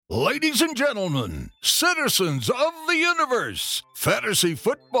Ladies and gentlemen, citizens of the universe, fantasy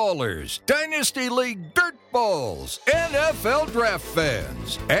footballers, Dynasty League dirtballs, NFL draft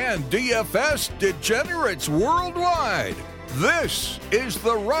fans, and DFS degenerates worldwide, this is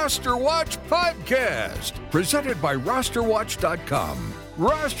the Roster Watch Podcast, presented by RosterWatch.com.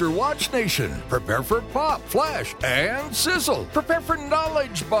 Roster Watch Nation, prepare for pop, flash, and sizzle. Prepare for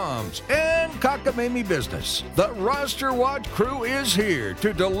knowledge bombs and cockamamie business. The Roster Watch crew is here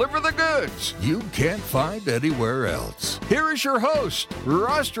to deliver the goods you can't find anywhere else. Here is your host,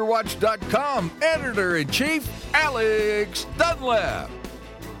 RosterWatch.com Editor-in-Chief, Alex Dunlap.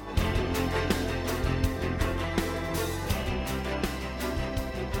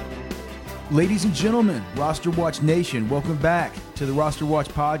 Ladies and gentlemen, Roster Watch Nation, welcome back to the Roster Watch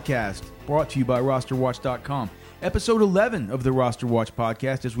Podcast, brought to you by RosterWatch.com. Episode 11 of the Roster Watch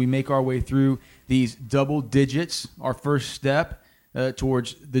Podcast as we make our way through these double digits, our first step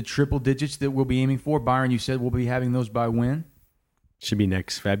towards the triple digits that we'll be aiming for. Byron, you said we'll be having those by when? Should be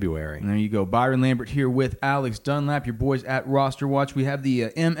next February. And there you go. Byron Lambert here with Alex Dunlap, your boys at Roster Watch. We have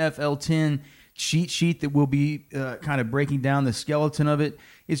the MFL 10 cheat sheet that we'll be kind of breaking down the skeleton of it.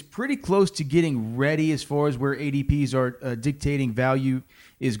 It's pretty close to getting ready as far as where ADPs are dictating value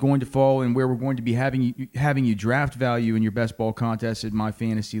is going to fall and where we're going to be having you draft value in your best ball contest in my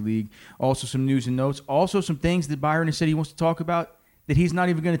fantasy league. Also some news and notes. Also some things that Byron has said he wants to talk about that he's not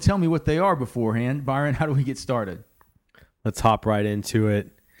even going to tell me what they are beforehand. Byron, how do we get started? Let's hop right into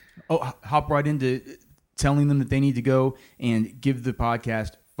it. Oh, hop right into telling them that they need to go and give the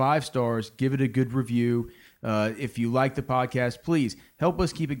podcast 5 stars, give it a good review. If you like the podcast, please help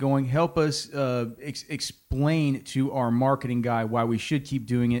us keep it going. Help us explain to our marketing guy why we should keep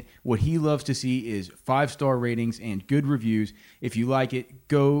doing it. What he loves to see is 5-star ratings and good reviews. If you like it,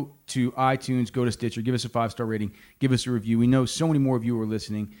 go to iTunes, go to Stitcher, give us a 5-star rating, give us a review. We know so many more of you are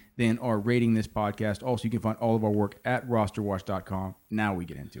listening than are rating this podcast. Also, you can find all of our work at rosterwatch.com. Now we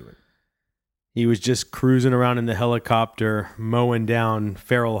get into it. He was just cruising around in the helicopter, mowing down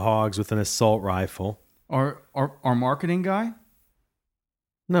feral hogs with an assault rifle. Our marketing guy?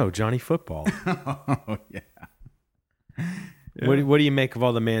 No, Johnny Football. Oh, yeah. What do you make of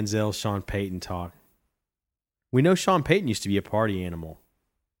all the Manziel, Sean Payton talk? We know Sean Payton used to be a party animal.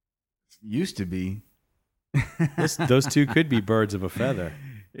 Used to be. Those two could be birds of a feather.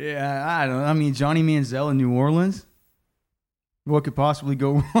 Yeah, I don't know. I mean, Johnny Manziel in New Orleans? What could possibly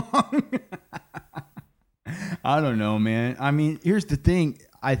go wrong? I don't know, man. I mean, here's the thing.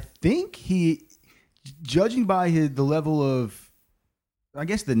 I think he, judging by the level of, I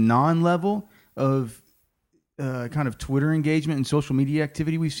guess the non-level of kind of Twitter engagement and social media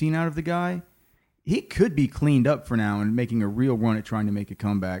activity we've seen out of the guy, he could be cleaned up for now and making a real run at trying to make a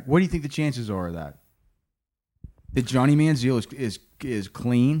comeback. What do you think the chances are of that? That Johnny Manziel is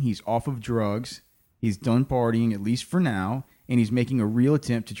clean, he's off of drugs, he's done partying, at least for now, and he's making a real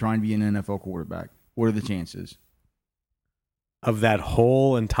attempt to try and be an NFL quarterback. What are the chances? Of that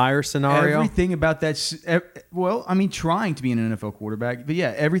whole entire scenario? Everything about that, well, I mean, trying to be an NFL quarterback, but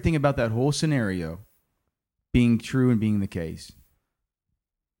yeah, everything about that whole scenario being true and being the case.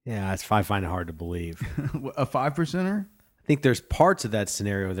 Yeah, I find it hard to believe. A 5%er? I think there's parts of that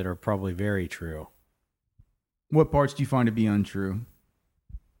scenario that are probably very true. What parts do you find to be untrue?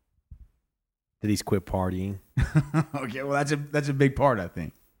 That he's quit partying. Okay, well, that's a big part, I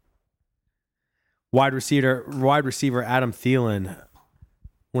think. Wide receiver Adam Thielen,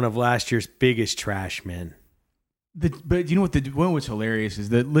 one of last year's biggest trash men. But you know what's hilarious is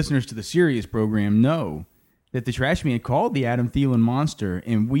that listeners to the Sirius program know that the trash man called the Adam Thielen monster,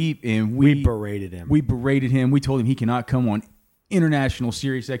 and we berated him. We berated him. We told him he cannot come on international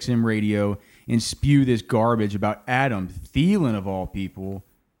Sirius XM radio and spew this garbage about Adam Thielen of all people.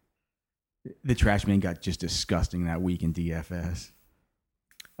 The trash man got just disgusting that week in DFS.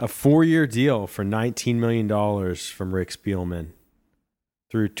 A 4-year deal for $19 million from Rick Spielman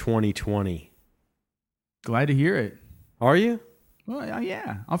through 2020. Glad to hear it. Are you? Well,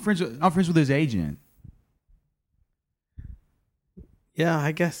 yeah. I'm friends with his agent. Yeah,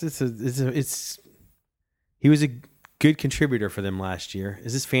 I guess he was a good contributor for them last year.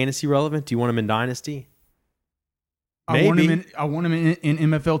 Is this fantasy relevant? Do you want him in Dynasty? Maybe. I want him in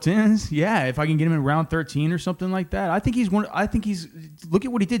MFL 10s. Yeah, if I can get him in round 13 or something like that. I think he's look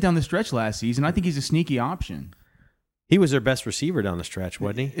at what he did down the stretch last season. I think he's a sneaky option. He was their best receiver down the stretch,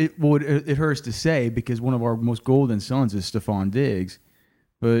 wasn't he? It hurts to say because one of our most golden sons is Stephon Diggs.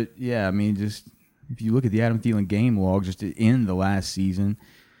 But yeah, I mean, just if you look at the Adam Thielen game log just to end the last season,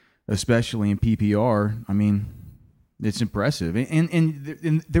 especially in PPR, I mean, it's impressive.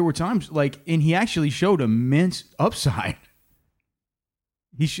 And there were times and he actually showed immense upside.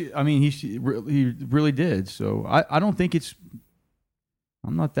 He should. I mean, he really did. So I don't think it's.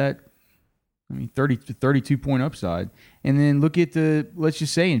 I'm not that. I mean, 30 to 32 point upside, and then look at let's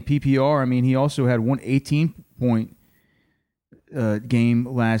just say in PPR. I mean, he also had 118-point game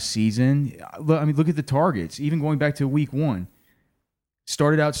last season. I mean, look at the targets. Even going back to week 1,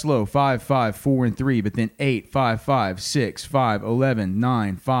 started out slow, 5, 5, 4, and 3, but then 8, 5, 5, 6, 5, 11,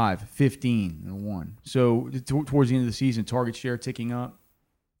 9, 5, 15, and 1. So towards the end of the season, target share ticking up.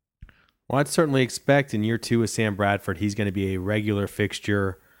 Well, I'd certainly expect in year 2 with Sam Bradford, he's going to be a regular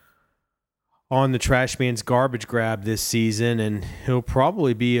fixture on the Trash Man's Garbage Grab this season, and he'll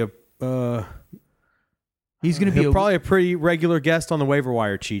probably be he's going to be probably a pretty regular guest on the waiver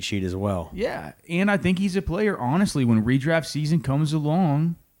wire cheat sheet as well. Yeah, and I think he's a player, honestly, when redraft season comes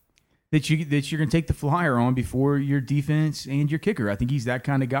along, that you're going to take the flyer on before your defense and your kicker. I think he's that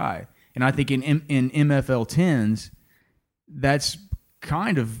kind of guy. And I think in MFL 10s, that's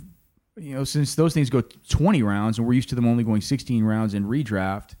kind of, since those things go 20 rounds and we're used to them only going 16 rounds in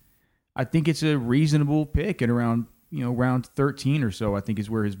redraft, I think it's a reasonable pick at around, round 13 or so. I think is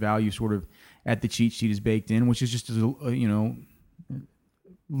where his value sort of at the cheat sheet is baked in, which is just a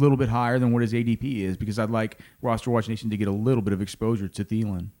little bit higher than what his ADP is, because I'd like Roster Watch Nation to get a little bit of exposure to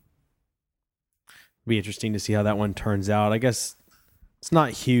Thielen. Be interesting to see how that one turns out. I guess it's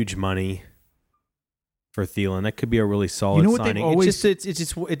not huge money for Thielen. That could be a really solid signing.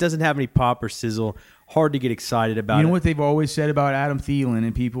 It doesn't have any pop or sizzle. Hard to get excited about. You know what they've always said about Adam Thielen,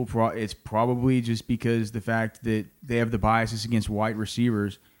 and people, it's probably just because the fact that they have the biases against wide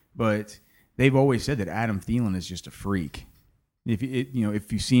receivers, but they've always said that Adam Thielen is just a freak. If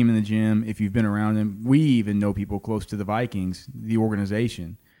you see him in the gym, if you've been around him, we even know people close to the Vikings, the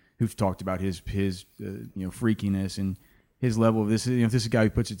organization, who've talked about his freakiness and his level of this. If this is a guy who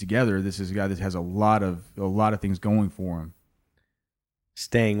puts it together, this is a guy that has a lot of things going for him.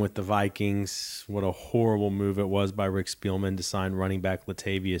 Staying with the Vikings, what a horrible move it was by Rick Spielman to sign running back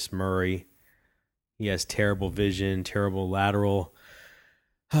Latavius Murray. He has terrible vision, terrible lateral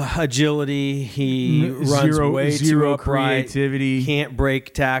agility. He runs way too upright. Creativity. Can't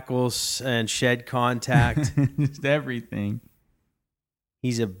break tackles and shed contact. Just everything.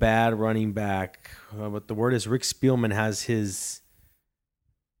 He's a bad running back. But the word is Rick Spielman has his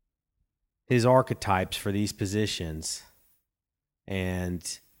archetypes for these positions.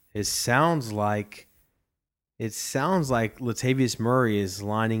 And it sounds like Latavius Murray is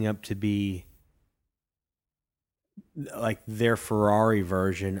lining up to be like their Ferrari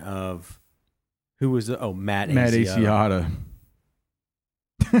version of Matt Asiata.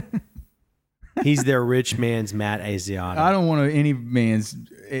 He's their rich man's Matt Asiata. I don't want any man's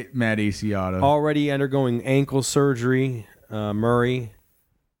Matt Asiata. Already undergoing ankle surgery, Murray.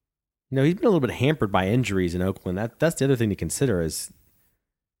 He's been a little bit hampered by injuries in Oakland. That's the other thing to consider, is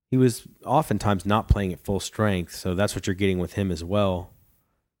he was oftentimes not playing at full strength. So that's what you're getting with him as well,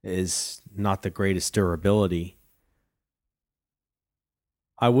 is not the greatest durability.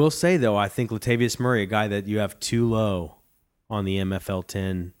 I will say, though, I think Latavius Murray, a guy that you have too low on the MFL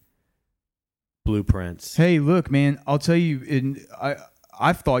 10 blueprints. Hey, look, man, I'll tell you,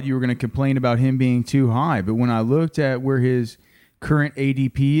 I thought you were going to complain about him being too high, but when I looked at where his current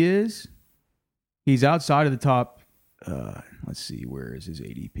ADP is, he's outside of the top. Let's see, where is his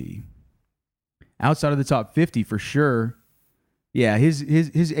ADP? Outside of the top 50 for sure. Yeah, his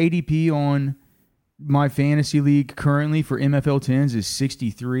ADP on my fantasy league currently for MFL 10s is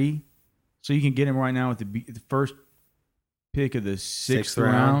 63. So you can get him right now at the first pick of the sixth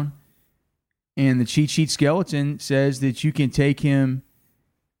round. And the cheat sheet skeleton says that you can take him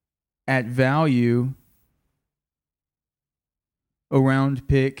at value around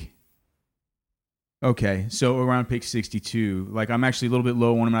pick. Okay, so around pick 62. Like, I'm actually a little bit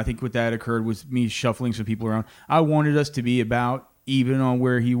low on him. I think what that occurred was me shuffling some people around. I wanted us to be about even on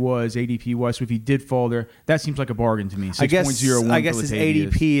where he was ADP-wise. So if he did fall there, that seems like a bargain to me. 6.01. I guess his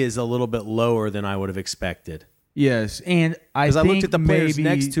ADP is a little bit lower than I would have expected. Yes, and I looked at the players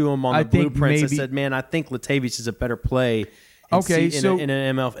next to him on the blueprints and said, "Man, I think Latavius is a better play."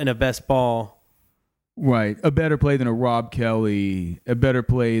 In a best ball. Right, a better play than a Rob Kelly, a better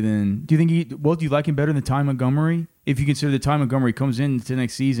play than. Do you think do you like him better than Ty Montgomery? If you consider that Ty Montgomery comes into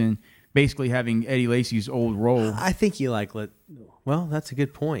next season basically having Eddie Lacy's old role. I think you like well, that's a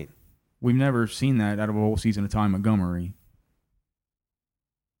good point. We've never seen that out of a whole season of Ty Montgomery.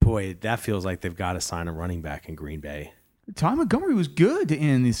 Boy, that feels like they've got to sign a running back in Green Bay. Ty Montgomery was good to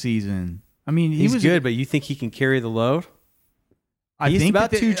end this season. I mean, he was good, but you think he can carry the load? I think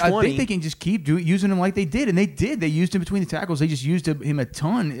they can just keep using him like they did, and they did. They used him between the tackles. They just used him a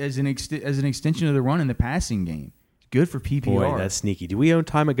ton as an extension of the run in the passing game. good for PPR. Boy, that's sneaky. Do we own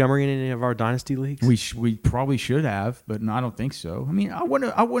Ty Montgomery in any of our dynasty leagues? We probably should have, but no, I don't think so. I mean, I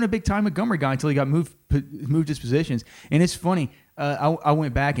wasn't a big Ty Montgomery guy until he got moved his positions. And it's funny. I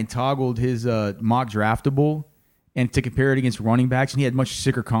went back and toggled his mock draftable and to compare it against running backs, and he had much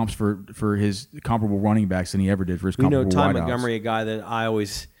sicker comps for his comparable running backs than he ever did for his comparable Ty wideouts. Montgomery, a guy that I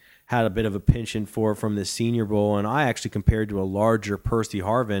always had a bit of a penchant for from the Senior Bowl, and I actually compared to a larger Percy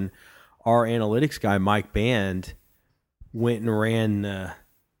Harvin. Our analytics guy, Mike Band, went and ran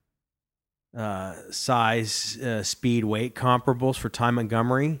size, speed, weight comparables for Ty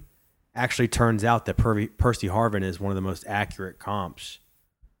Montgomery. Actually turns out that Percy Harvin is one of the most accurate comps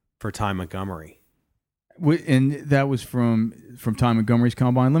for Ty Montgomery. And that was from Ty Montgomery's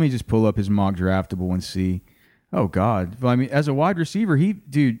combine. Let me just pull up his mock draftable and see. Oh God! Well, I mean, as a wide receiver, he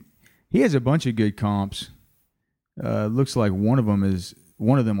has a bunch of good comps. Looks like one of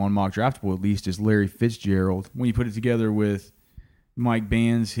them on mock draftable at least is Larry Fitzgerald. When you put it together with Mike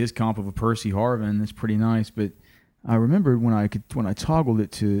Band's his comp of a Percy Harvin, that's pretty nice. But I remembered when I toggled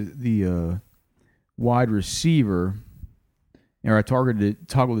it to the wide receiver, or I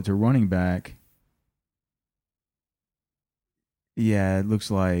toggled it to running back. Yeah, it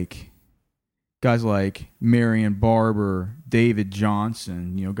looks like guys like Marion Barber, David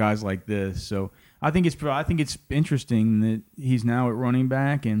Johnson, guys like this. So I think it's interesting that he's now at running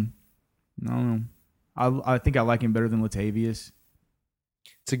back, and I don't know. I think I like him better than Latavius.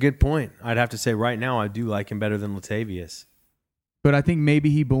 It's a good point. I'd have to say right now I do like him better than Latavius. But I think maybe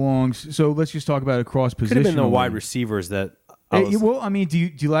he belongs. So let's just talk about across position. Could have been the wide receivers that. Well, I mean, do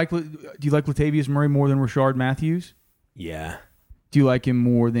you like Latavius Murray more than Rashard Matthews? Yeah. Do you like him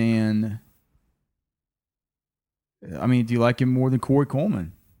more than? I mean, do you like him more than Corey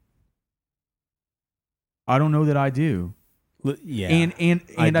Coleman? I don't know that I do. Yeah, and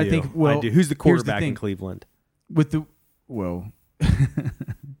I think I do. Who's the quarterback in Cleveland? That's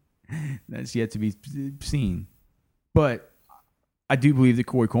yet to be seen. But I do believe that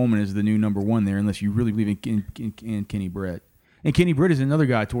Corey Coleman is the new number one there, unless you really believe in Kenny Brett. And Kenny Brett is another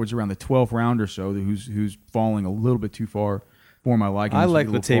guy towards around the 12th round or so who's falling a little bit too far for my liking. I like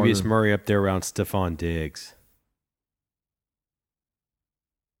Latavius Murray up there around Stephon Diggs.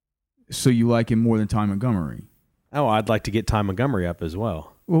 So you like him more than Ty Montgomery? Oh, I'd like to get Ty Montgomery up as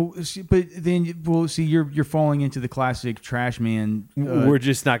well. Well, but then, you're falling into the classic trash man. We're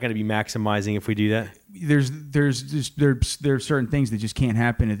just not going to be maximizing if we do that. There's certain things that just can't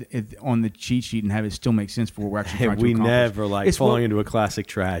happen on the cheat sheet and have it still make sense for what we're actually trying to accomplish. We never falling into a classic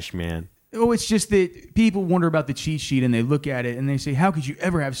trash man. Oh, it's just that people wonder about the cheat sheet and they look at it and they say, "How could you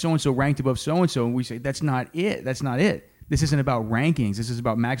ever have so and so ranked above so and so?" And we say, "That's not it. That's not it. This isn't about rankings. This is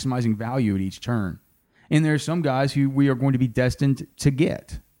about maximizing value at each turn." And there are some guys who we are going to be destined to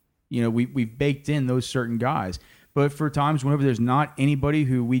get. We've baked in those certain guys. But for times whenever there's not anybody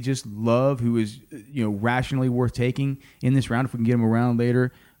who we just love, who is rationally worth taking in this round, if we can get them around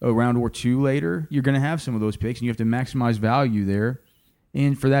later, a round or two later, you're going to have some of those picks, and you have to maximize value there.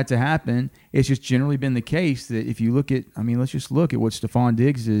 And for that to happen, it's just generally been the case that if you look at, let's just look at what Stephon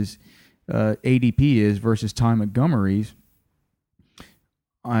Diggs' ADP is versus Ty Montgomery's.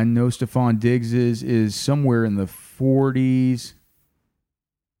 I know Stephon Diggs is somewhere in the 40s.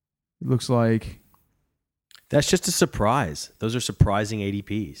 It looks like. That's just a surprise. Those are surprising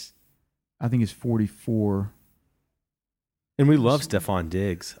ADPs. I think it's 44. And we love Stephon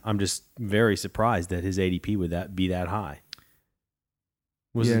Diggs. I'm just very surprised that his ADP would be that high.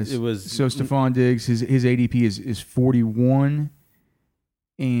 So Stephon Diggs, his ADP is 41,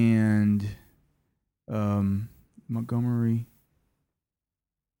 and Montgomery,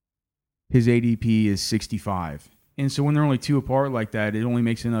 his ADP is 65. And so when they're only two apart like that, it only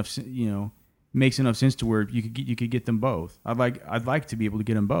makes enough sense to where you could get them both. I'd like to be able to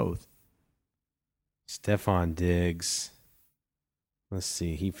get them both. Stephon Diggs. Let's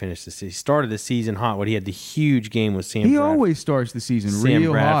see. He started the season hot. He had the huge game with Sam. He always starts the season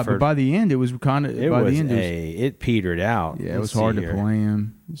real hot, but by the end it was kind of. It petered out. Yeah, it was hard to play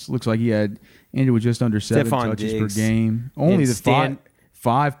him. It looks like he ended with just under 7 touches per game. Only the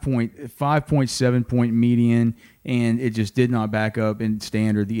 5.7 point median, and it just did not back up in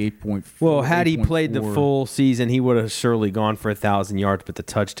standard the 8.4. Well, had he played the full season, he would have surely gone for 1,000 yards, but the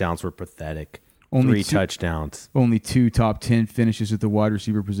touchdowns were pathetic. Only 3 touchdowns. Only 2 top 10 finishes at the wide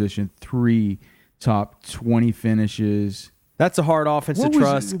receiver position. 3 top 20 finishes. That's a hard offense to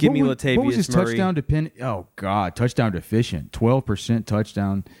trust. Give me Latavius Murray. What was his touchdown dependent? Oh God, touchdown deficient. 12%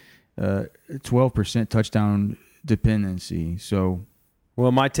 touchdown. 12% touchdown dependency. So.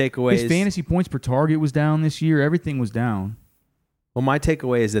 Well, my takeaway is his fantasy points per target was down this year. Everything was down. Well, my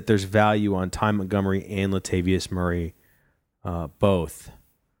takeaway is that there's value on Ty Montgomery and Latavius Murray, both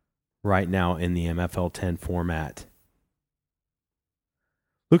right now in the MFL 10 format.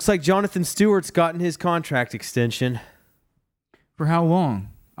 Looks like Jonathan Stewart's gotten his contract extension. For how long?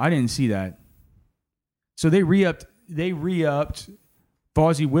 I didn't see that. So they re-upped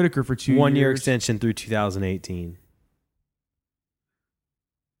Fozzie Whitaker for 2 years. 1 year extension through 2018.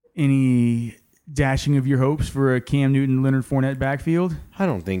 Any dashing of your hopes for a Cam Newton, Leonard Fournette backfield? I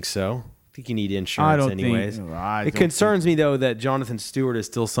don't think so. I think you need insurance anyways. It concerns me, though, that Jonathan Stewart is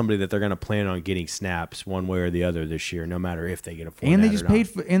still somebody that they're going to plan on getting snaps one way or the other this year, no matter if they get a Fournette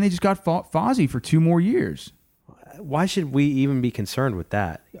and they just got Fozzie for 2 more years. Why should we even be concerned with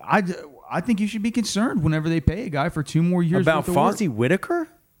that? I think you should be concerned whenever they pay a guy for 2 more years. About Fozzie Whitaker?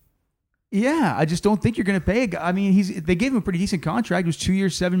 Yeah, I just don't think you're going to pay a guy. I mean, they gave him a pretty decent contract. It was 2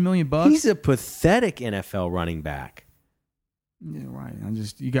 years, $7 million. He's a pathetic NFL running back. Yeah, right.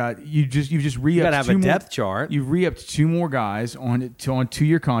 You just re-upped. You got to have a depth chart. You re-upped 2 more guys on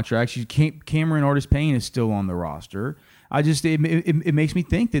 2-year contracts. Cameron Artis-Payne is still on the roster. It makes me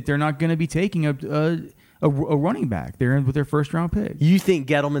think that they're not going to be taking a running back. They're in with their first round pick. You think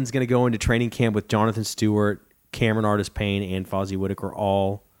Gettleman's going to go into training camp with Jonathan Stewart, Cameron Artis-Payne, and Fozzie Whitaker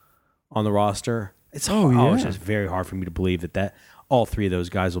all on the roster? It's just very hard for me to believe that all 3 of those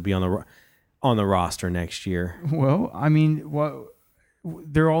guys will be on the roster next year. Well, I mean,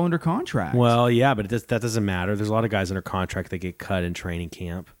 they're all under contract. Well, yeah, but that doesn't matter. There's a lot of guys under contract that get cut in training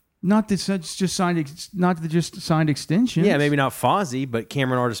camp. Not that just signed extensions. Yeah, maybe not Fozzie, but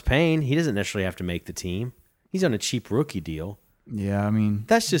Cameron Artis-Payne, he doesn't necessarily have to make the team. He's on a cheap rookie deal. Yeah, I mean,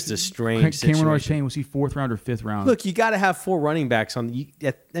 that's just a strange situation. Cameron Artis-Payne, was he 4th round or 5th round? Look, you got to have 4 running backs on.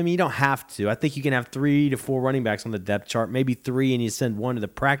 I mean, you don't have to. I think you can have 3 to 4 running backs on the depth chart, maybe 3, and you send 1 to the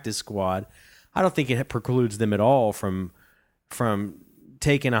practice squad. I don't think it precludes them at all from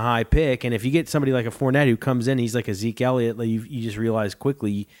taking a high pick. And if you get somebody like a Fournette who comes in, he's like a Zeke Elliott. You just realize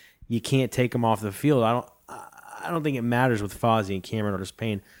quickly you can't take him off the field. I don't think it matters with Fozzie and Cameron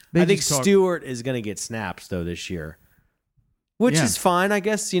Artis-Payne. I think Stewart is going to get snaps though this year, which is fine. I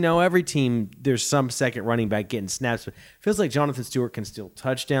guess every team there's some second running back getting snaps. But it feels like Jonathan Stewart can steal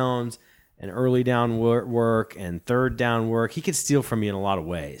touchdowns and early down work and third down work. He can steal from you in a lot of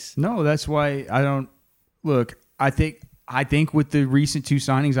ways. No, that's why I don't look. I think with the recent 2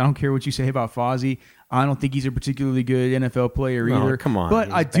 signings, I don't care what you say about Fozzie. I don't think he's a particularly good NFL player either. Come on.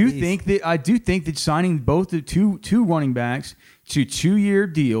 But I do think that signing both the two running backs to 2-year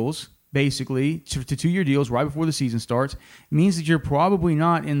deals, basically to 2-year deals right before the season starts, means that you're probably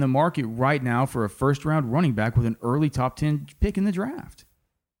not in the market right now for a first-round running back with an early top 10 pick in the draft.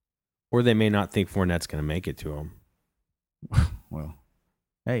 Or they may not think Fournette's going to make it to him. Well,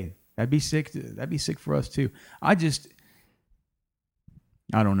 hey, that'd be sick. That'd be sick for us too. I don't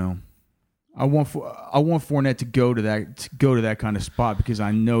know. I want Fournette to go to that kind of spot because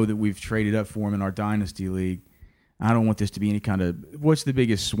I know that we've traded up for him in our dynasty league. I don't want this to be any kind of. What's the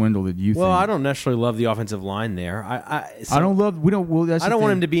biggest swindle that you think? Well, I don't necessarily love the offensive line there. I don't love. We don't. Well, that's. I don't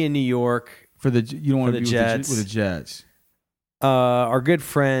want him to be in New York for the. You don't want to be Jets. With the Jets. Our good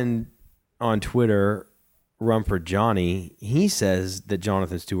friend on Twitter, Rumford Johnny, he says that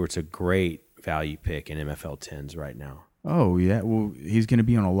Jonathan Stewart's a great value pick in MFL 10s right now. Oh yeah, well he's going to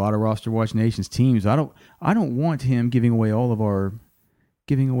be on a lot of Roster Watch Nation's teams. I don't want him giving away all of our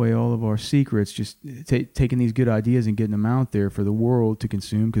secrets. Just taking these good ideas and getting them out there for the world to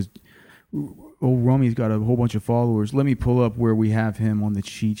consume. Because old Rummy's got a whole bunch of followers. Let me pull up where we have him on the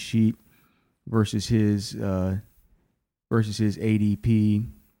cheat sheet versus his ADP,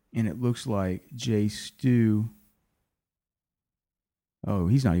 and it looks like Jay Stu. Oh,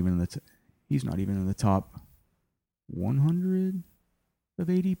 he's not even in the top 100 of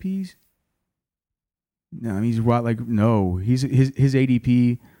ADPs. No, I mean, he's right. His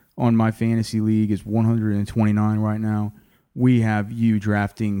ADP on my fantasy league is 129 right now. We have you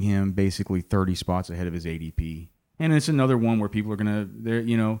drafting him basically 30 spots ahead of his ADP, and it's another one where people are gonna,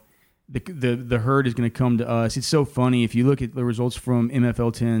 the herd is gonna come to us. It's so funny if you look at the results from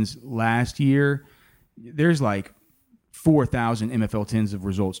MFL 10s last year. There's like 4,000 MFL 10s of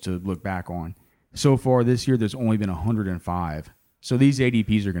results to look back on. So far this year, there's only been 105. So these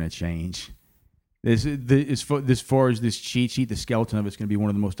ADPs are going to change. As far as this cheat sheet, the skeleton of it's going to be one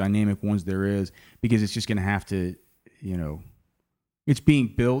of the most dynamic ones there is because it's just going to have to, it's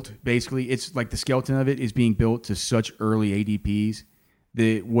being built. Basically, it's like the skeleton of it is being built to such early ADPs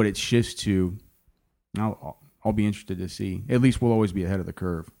that what it shifts to, I'll be interested to see. At least we'll always be ahead of the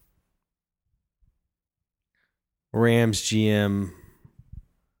curve. Rams GM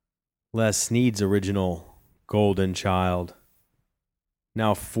Les Snead's original golden child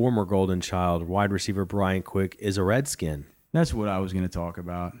Now former Golden Child wide receiver Brian Quick is a Redskin. That's what I was going to talk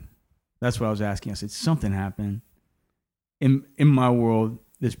about. That's what I was asking. I said, something happened. In my world,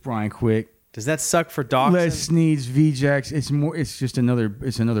 this Brian Quick. Does that suck for Doxson? Les Snead's, VJax. It's just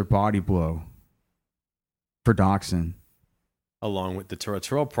another body blow for Doxson. Along with the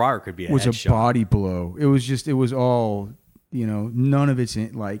Terrell Pryor could be a was headshot. A body blow. It was all, none of this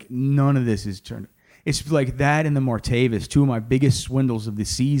is turned. It's like that and the Martavis, two of my biggest swindles of the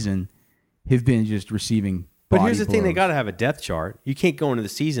season, have been just receiving But here's the blows. thing, they got to have a depth chart. You can't go into the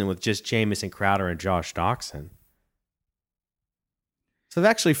season with just Jamison Crowder and Josh Doxson. So they've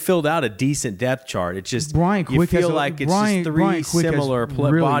actually filled out a decent depth chart. It's just Brian Quick you feel has like it's Brian- just three Brian Quick has similar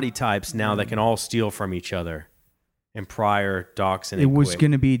really- body types now that can all steal from each other. And Pryor, Doxson, and It was Quick.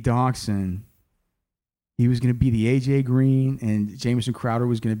 going to be Doxson. He was going to be the AJ Green, and Jamison Crowder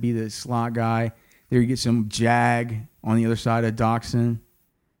was going to be the slot guy. There you get some jag on the other side of Doxson,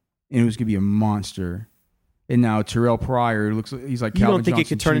 and it was going to be a monster. And now Terrell Pryor looks like he's like You Calvin don't think Johnson it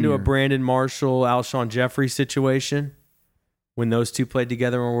could turn into a Jr. Brandon Marshall, Alshon Jeffrey situation when those two played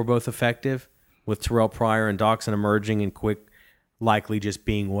together and were both effective, with Terrell Pryor and Doxson emerging and Quick likely just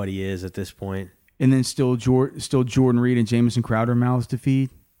being what he is at this point? And then still Jordan Reed and Jamison Crowder mouths to feed.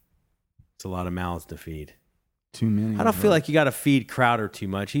 It's a lot of mouths to feed. Too many. I don't feel like you got to feed Crowder too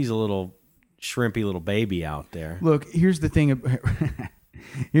much. He's a little shrimpy little baby out there. Look, here's the thing.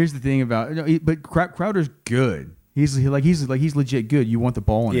 But Crowder's good. He's legit good. You want the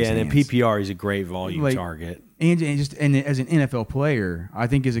ball in his Yeah, and hands. in PPR, he's a great volume target. And as an NFL player, I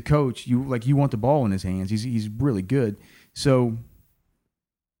think as a coach, you want the ball in his hands. He's really good. So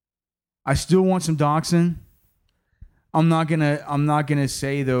I still want some Doxson. I'm not gonna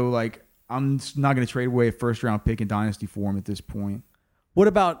say though, like I'm not gonna trade away a first round pick in dynasty form at this point. What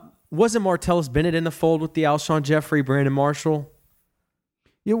about, wasn't Martellus Bennett in the fold with the Alshon Jeffrey, Brandon Marshall?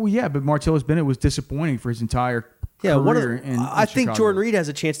 Yeah, but Martellus Bennett was disappointing for his entire career. I think Chicago. Jordan Reed has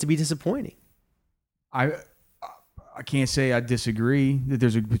a chance to be disappointing. I can't say I disagree that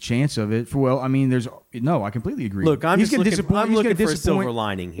there's a chance of it. I completely agree. Look, I'm He's just gonna looking, disappoint- I'm he's looking gonna for a disappoint- silver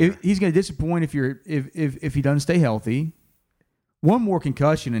lining here. He's going to disappoint if he doesn't stay healthy. One more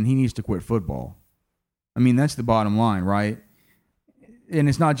concussion and he needs to quit football. I mean, that's the bottom line, right? And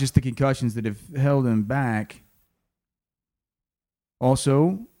it's not just the concussions that have held him back.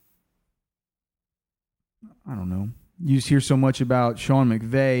 Also, I don't know. You just hear so much about Sean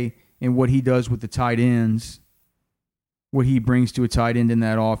McVay and what he does with the tight ends, what he brings to a tight end in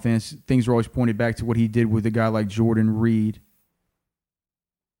that offense. Things are always pointed back to what he did with a guy like Jordan Reed.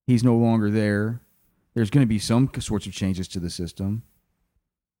 He's no longer there. There's going to be some sorts of changes to the system.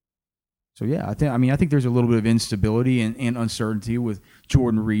 So, yeah, I think there's a little bit of instability and uncertainty with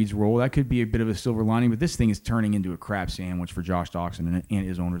Jordan Reed's role. That could be a bit of a silver lining, but this thing is turning into a crap sandwich for Josh Doxson and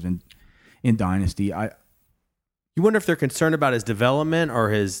his owners in Dynasty. You wonder if they're concerned about his development or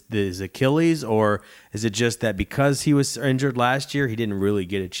his Achilles, or is it just that because he was injured last year, he didn't really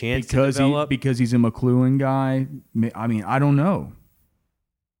get a chance to develop? Because he's a McLuhan guy. I mean, I don't know.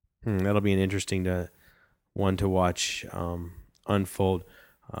 That'll be an interesting one to watch unfold.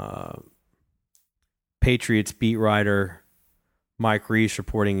 Patriots beat writer Mike Reese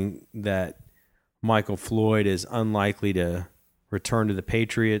reporting that Michael Floyd is unlikely to return to the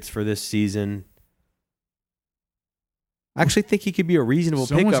Patriots for this season. I actually think he could be a reasonable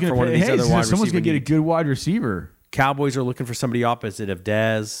pickup for one of these other wide receivers. Someone's going to get a good wide receiver. Cowboys are looking for somebody opposite of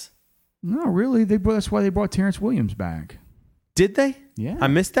Dez. No, really. That's why they brought Terrence Williams back. Did they? Yeah. I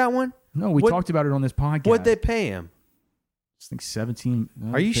missed that one? No, we talked about it on this podcast. What'd they pay him? I think 17.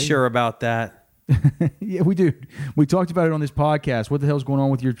 Are you sure about that? Yeah, we do. We talked about it on this podcast. What the hell's going on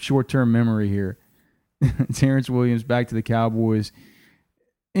with your short-term memory here? Terrence Williams back to the Cowboys.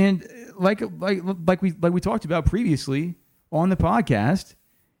 And like we talked about previously on the podcast,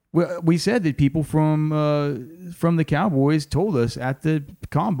 we said that people from the Cowboys told us at the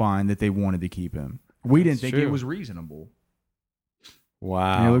combine that they wanted to keep him. We didn't think it was reasonable.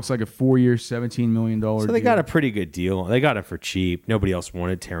 Wow. And it looks like a 4-year, $17 million deal. So they got a pretty good deal. They got it for cheap. Nobody else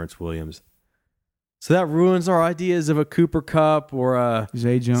wanted Terrence Williams. So that ruins our ideas of a Cooper Kupp or a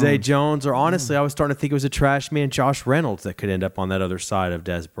Zay Jones. Or honestly, I was starting to think it was a trash man, Josh Reynolds, that could end up on that other side of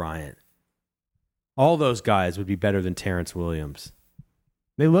Dez Bryant. All those guys would be better than Terrence Williams.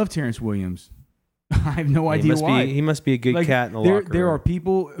 They love Terrence Williams. I have no idea why. He must be a good cat in the locker room. There are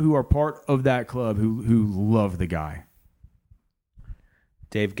people who are part of that club who love the guy.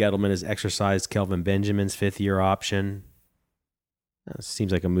 Dave Gettleman has exercised Kelvin Benjamin's 5th-year option.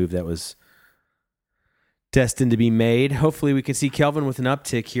 Seems like a move that was destined to be made. Hopefully we can see Kelvin with an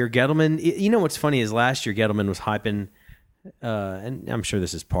uptick here. Gettleman, you know what's funny is last year Gettleman was hyping and I'm sure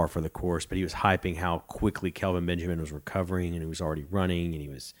this is par for the course, but he was hyping how quickly Kelvin Benjamin was recovering, and he was already running, and he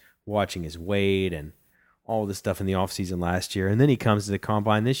was watching his weight and all this stuff in the offseason last year. And then he comes to the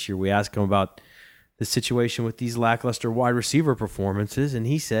combine this year. We asked him about the situation with these lackluster wide receiver performances, and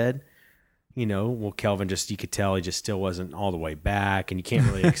he said, well, Kelvin you could tell he just still wasn't all the way back, and you can't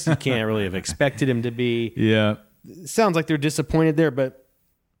really have expected him to be. Yeah. Sounds like they're disappointed there, but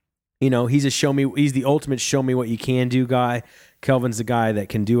he's the ultimate show me what you can do guy. Kelvin's the guy that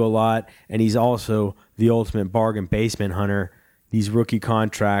can do a lot, and he's also the ultimate bargain basement hunter. These rookie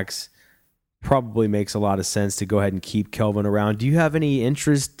contracts probably makes a lot of sense to go ahead and keep Kelvin around. Do you have any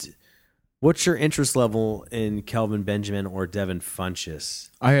interest? What's your interest level in Kelvin Benjamin or Devin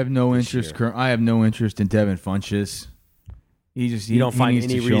Funchess? I have no interest. I have no interest in Devin Funchess. You don't find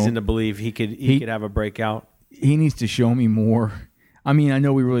any reason to believe he could have a breakout. He needs to show me more. I mean, I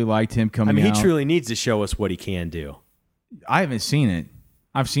know we really liked him coming out. He truly needs to show us what he can do. I haven't seen it.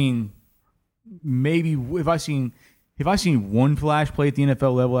 I've seen maybe if I've seen one flash play at the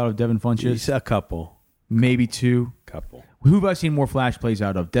NFL level out of Devin Funchess. A couple. Maybe two. Couple. Who have I seen more flash plays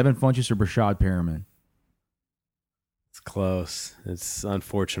out of, Devin Funchess or Brashad Perriman? It's close. It's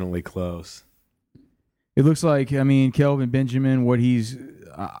unfortunately close. It looks like, Kelvin Benjamin, what he is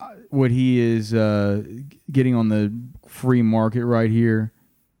getting on the free market right here.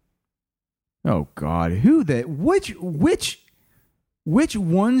 Oh God, which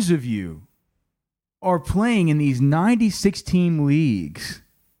ones of you are playing in these 96 team leagues?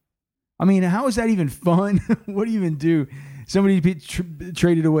 How is that even fun? What do you even do? Somebody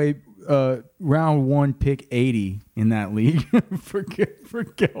traded away round 1 pick 80 in that league for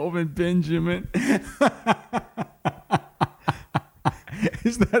Kelvin Benjamin.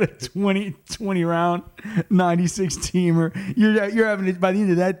 Is that a 20 round 96 teamer? You're having to, by the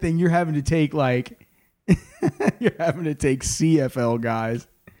end of that thing, you're having to take CFL guys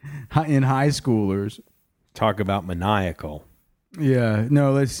in high schoolers. Talk about maniacal. Yeah,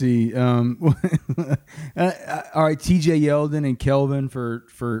 no, let's see. All right, TJ Yeldon and Kelvin for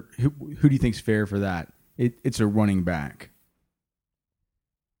who do you think's fair for that? It's a running back.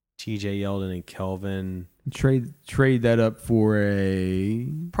 TJ Yeldon and Kelvin. Trade that up for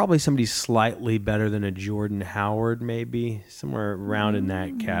probably somebody slightly better than a Jordan Howard, maybe somewhere around in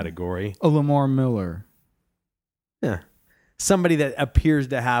that category. A Lamar Miller. Yeah, somebody that appears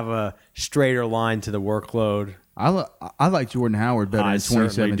to have a straighter line to the workload. I like Jordan Howard better in 2017.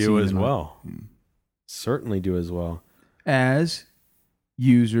 Certainly do as well. Certainly do as well. As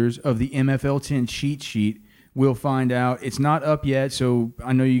users of the MFL 10 cheat sheet, we'll find out. It's not up yet, so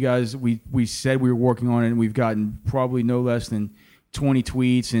I know you guys, we said we were working on it, and we've gotten probably no less than 20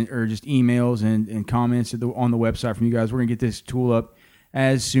 tweets or just emails and comments on the website from you guys. We're going to get this tool up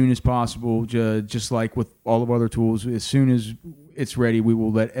as soon as possible, just like with all of our other tools. As soon as it's ready, we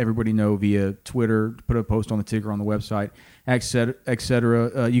will let everybody know via Twitter, put a post on the ticker on the website, et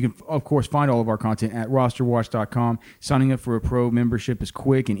cetera. You can, of course, find all of our content at rosterwatch.com. Signing up for a pro membership is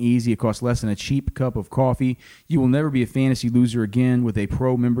quick and easy. It costs less than a cheap cup of coffee. You will never be a fantasy loser again with a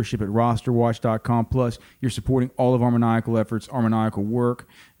pro membership at rosterwatch.com. Plus, you're supporting all of our maniacal efforts, our maniacal work,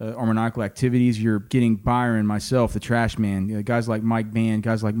 our maniacal activities. You're getting Byron, myself, the trash man, guys like Mike Band,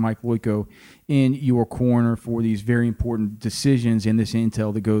 guys like Mike Loico in your corner for these very important decisions and this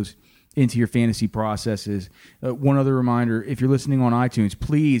intel that goes into your fantasy processes. One other reminder, if you're listening on iTunes,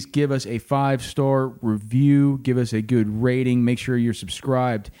 please give us a 5-star review, give us a good rating, make sure you're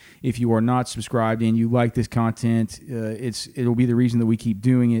subscribed. If you are not subscribed and you like this content, it'll be the reason that we keep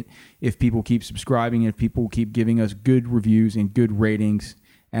doing it. If people keep subscribing, if people keep giving us good reviews and good ratings,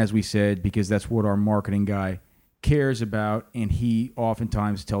 as we said, because that's what our marketing guy cares about, and he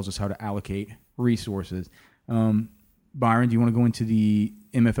oftentimes tells us how to allocate resources. Byron, do you want to go into the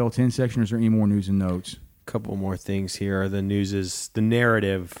MFL 10 section, or is there any more news and notes? A couple more things here. The news is the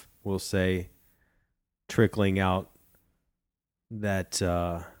narrative, we'll say, trickling out that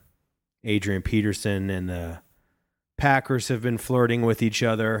Adrian Peterson and the Packers have been flirting with each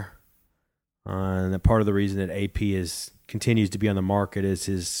other. And that part of the reason that AP continues to be on the market is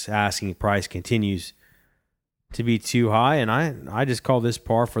his asking price continues to be too high. And I just call this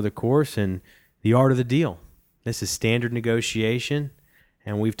par for the course and the art of the deal. This is standard negotiation,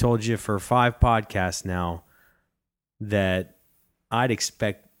 and we've told you for 5 podcasts now that I'd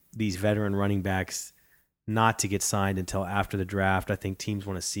expect these veteran running backs not to get signed until after the draft. I think teams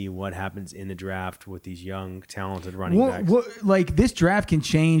want to see what happens in the draft with these young, talented running backs. Like, this draft can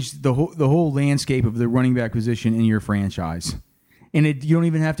change the whole landscape of the running back position in your franchise, and you don't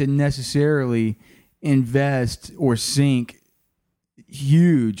even have to necessarily invest or sink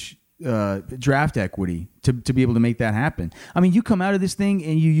huge draft equity to be able to make that happen. I mean, you come out of this thing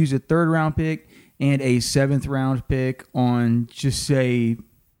and you use a 3rd round pick and a 7th round pick on, just say,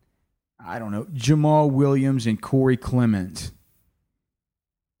 I don't know, Jamal Williams and Corey Clement.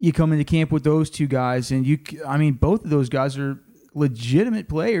 You come into camp with those two guys, and both of those guys are legitimate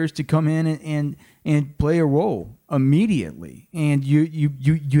players to come in and play a role immediately. And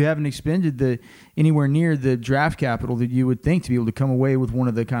you haven't expended anywhere near the draft capital that you would think to be able to come away with one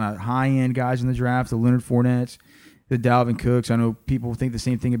of the kind of high-end guys in the draft, the Leonard Fournettes, the Dalvin Cooks. I know people think the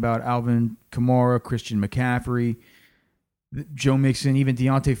same thing about Alvin Kamara, Christian McCaffrey, Joe Mixon, even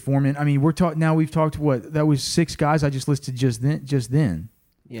Deontay Foreman. I mean, we've talked what? That was 6 guys I just listed just then.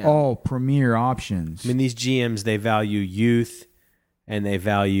 Yeah. All premier options. I mean, these GMs, they value youth and they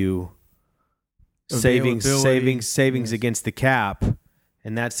value savings yes. against the cap.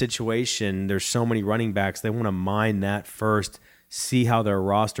 In that situation, there's so many running backs. They want to mine that first, see how their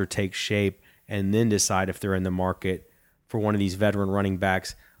roster takes shape, and then decide if they're in the market for one of these veteran running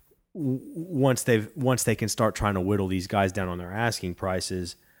backs. Once they can start trying to whittle these guys down on their asking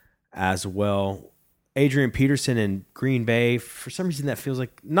prices as well. Adrian Peterson in Green Bay, for some reason that feels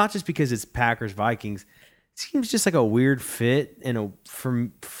like, not just because it's Packers, Vikings, it seems just like a weird fit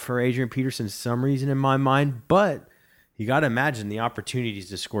for Adrian Peterson for some reason in my mind, but you got to imagine the opportunities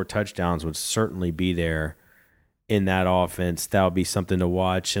to score touchdowns would certainly be there in that offense. That would be something to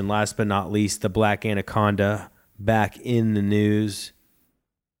watch. And last but not least, the Black Anaconda back in the news.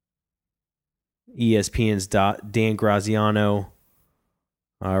 ESPN's Dan Graziano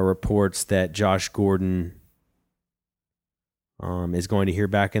reports that Josh Gordon is going to hear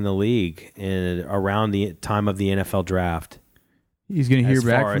back in the league around the time of the NFL draft. He's going to hear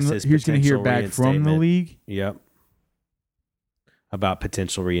back from the league? Yep. About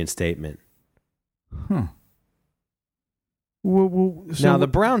potential reinstatement. Huh. Now, the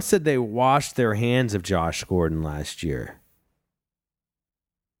Browns said they washed their hands of Josh Gordon last year.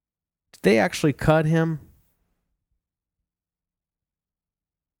 Did they actually cut him?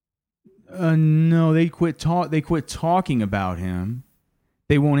 No, they quit talking about him.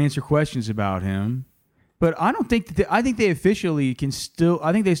 They won't answer questions about him. But I don't think that. I think they officially can still.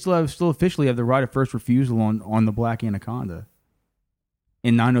 I think they still officially have the right of first refusal on the Black Anaconda.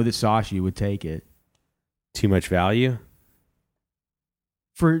 And I know that Sashi would take it. Too much value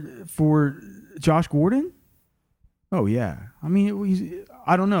for Josh Gordon. Oh yeah, I mean,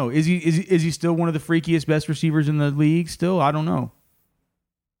 I don't know. Is he still one of the freakiest best receivers in the league? Still, I don't know.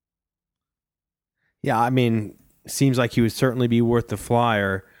 Yeah, I mean, seems like he would certainly be worth the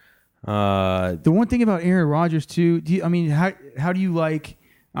flyer. The one thing about Aaron Rodgers too, how do you like?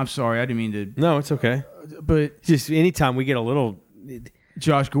 I'm sorry, I didn't mean to. No, it's okay. But just anytime we get a little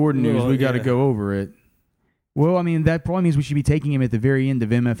Josh Gordon news, we got to go over it. Well, I mean, that probably means we should be taking him at the very end of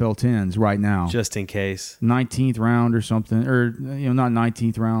MFL 10s right now, just in case 19th round or something, or not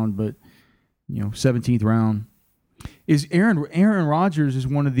 19th round, but 17th round. Is Aaron Rodgers is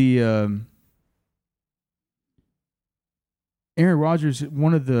one of the. Aaron Rodgers,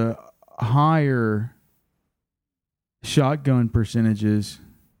 one of the higher shotgun percentages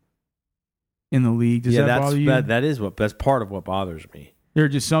in the league. Does that bother you? That's part of what bothers me. There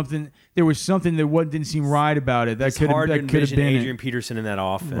was something that didn't seem right about it. That could have been Adrian Peterson in that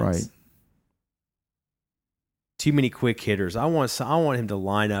offense. Right. Too many quick hitters. I want him to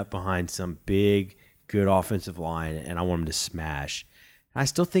line up behind some big, good offensive line, and I want him to smash. I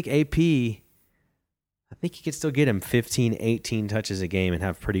still think AP. I think he could still get him 15, 18 touches a game and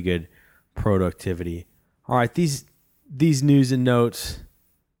have pretty good productivity. All right, these news and notes,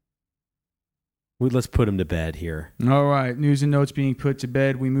 let's put them to bed here. All right, news and notes being put to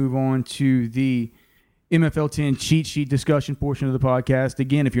bed. We move on to the MFL 10 cheat sheet discussion portion of the podcast.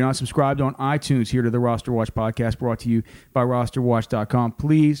 Again, if you're not subscribed on iTunes, here to the Roster Watch podcast brought to you by rosterwatch.com.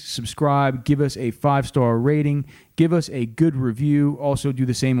 Please subscribe, give us a 5-star rating, give us a good review. Also do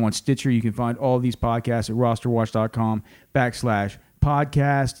the same on Stitcher. You can find all these podcasts at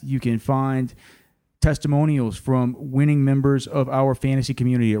rosterwatch.com/podcast. You can find testimonials from winning members of our fantasy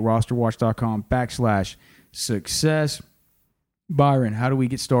community at rosterwatch.com/success. Byron, how do we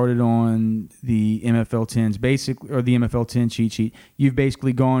get started on the MFL 10s, or the MFL 10 cheat sheet? You've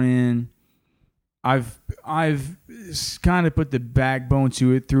basically gone in. I've kind of put the backbone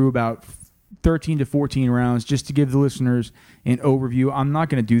to it through about 13 to 14 rounds just to give the listeners an overview. I'm not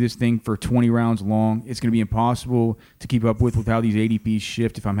going to do this thing for 20 rounds long. It's going to be impossible to keep up with how these ADPs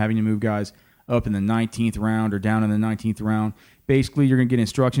shift if I'm having to move guys up in the 19th round or down in the 19th round. Basically, you're going to get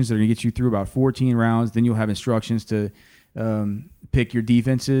instructions that are going to get you through about 14 rounds. Then you'll have instructions to pick your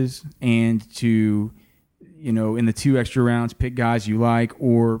defenses and to in the 2 extra rounds, pick guys you like,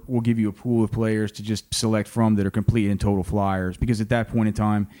 or we'll give you a pool of players to just select from that are complete and total flyers. Because at that point in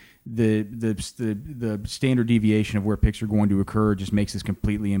time, the standard deviation of where picks are going to occur just makes this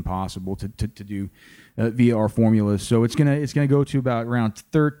completely impossible to do via our formulas. So it's gonna go to about round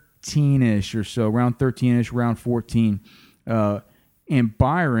 13-ish or so, round 13-ish, round 14. And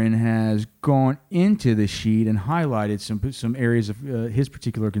Byron has gone into the sheet and highlighted some areas of his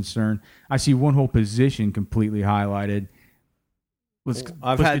particular concern. I see one whole position completely highlighted.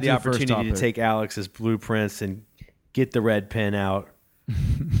 I've had the opportunity to take Alex's blueprints and get the red pen out.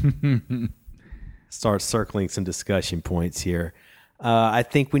 Start circling some discussion points here. I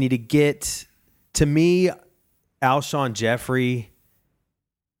think we need to get, to me, Alshon Jeffrey.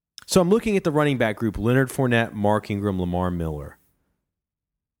 So I'm looking at the running back group: Leonard Fournette, Mark Ingram, Lamar Miller.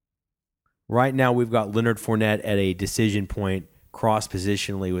 Right now, we've got Leonard Fournette at a decision point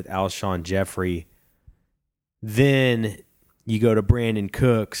cross-positionally with Alshon Jeffrey. Then you go to Brandon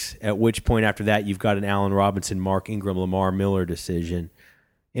Cooks, at which point after that, you've got an Allen Robinson, Mark Ingram, Lamar Miller decision.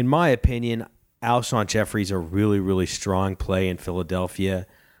 In my opinion, Alshon Jeffrey's a really, really strong play in Philadelphia.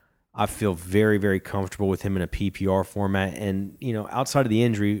 I feel very, very comfortable with him in a PPR format. And, outside of the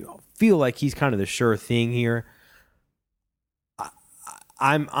injury, I feel like he's kind of the sure thing here.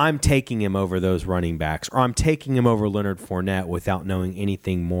 I'm taking him over those running backs, or I'm taking him over Leonard Fournette without knowing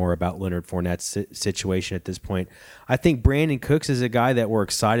anything more about Leonard Fournette's situation at this point. I think Brandon Cooks is a guy that we're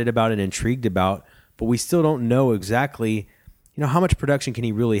excited about and intrigued about, but we still don't know exactly, how much production can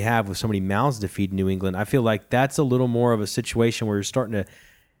he really have with so many mouths to feed in New England. I feel like that's a little more of a situation where you're starting to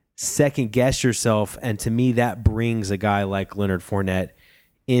second guess yourself, and to me, that brings a guy like Leonard Fournette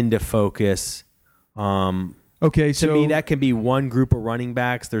into focus. Okay, to me, that can be one group of running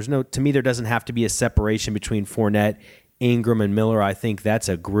backs. To me, there doesn't have to be a separation between Fournette, Ingram, and Miller. I think that's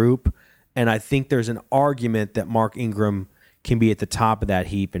a group, and I think there's an argument that Mark Ingram can be at the top of that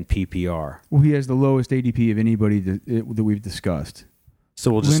heap in PPR. Well, he has the lowest ADP of anybody that we've discussed. So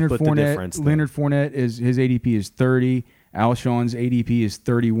we'll just split the difference. Leonard Fournette his ADP is 30. Alshon's ADP is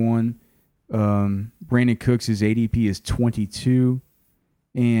 31. Brandon Cooks' ADP is 22,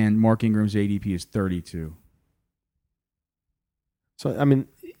 and Mark Ingram's ADP is 32. So,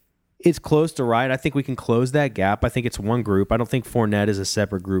 it's close to right. I think we can close that gap. I think it's one group. I don't think Fournette is a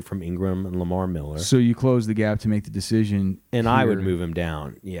separate group from Ingram and Lamar Miller. So you close the gap to make the decision. And here. I would move him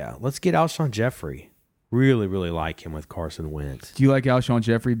down. Yeah. Let's get Alshon Jeffrey. Really, really like him with Carson Wentz. Do you like Alshon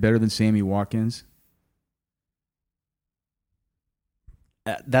Jeffrey better than Sammy Watkins?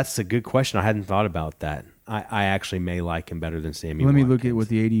 That's a good question. I hadn't thought about that. I actually may like him better than Sammy Let Watkins. me look at what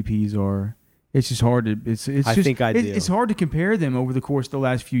the ADPs are. It's just hard to. It's hard to compare them over the course of the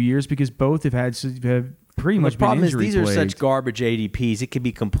last few years because both have pretty much been injury plagued. The problem is these are such garbage ADPs. It could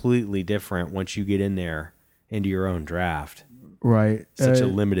be completely different once you get in there into your own draft. Right, such a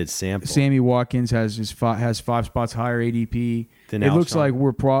limited sample. Sammy Watkins has 5 spots higher ADP. Than it looks like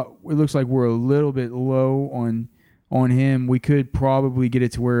we're a little bit low on him. We could probably get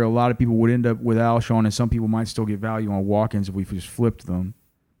it to where a lot of people would end up with Alshon, and some people might still get value on Watkins if we just flipped them.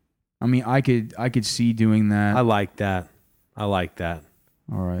 I could see doing that. I like that. All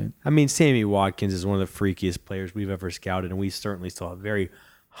right. Sammy Watkins is one of the freakiest players we've ever scouted, and we certainly still have very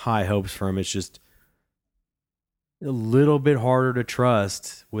high hopes for him. It's just a little bit harder to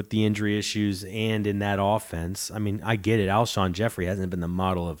trust with the injury issues and in that offense. I get it. Alshon Jeffrey hasn't been the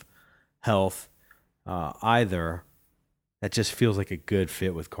model of health either. That just feels like a good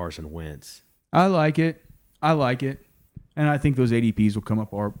fit with Carson Wentz. I like it. And I think those ADPs will come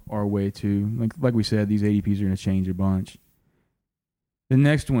up our way too. Like we said, these ADPs are going to change a bunch. The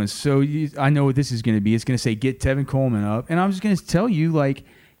next one. So I know what this is going to be. It's going to say get Tevin Coleman up, and I'm just going to tell you,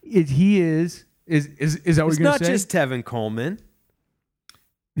 he is that what you're going to say? It's not just Tevin Coleman.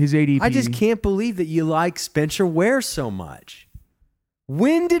 His ADP. I just can't believe that you like Spencer Ware so much.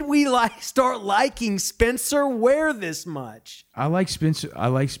 When did we start liking Spencer Ware this much? I like Spencer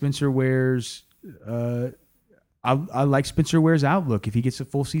Ware's. I like Spencer Ware's outlook if he gets a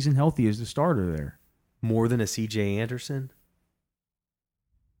full season healthy as the starter there. More than a C.J. Anderson?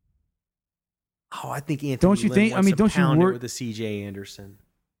 Oh, I think Anthony don't you Lynn think? wants to don't pound you it with a C.J. Anderson?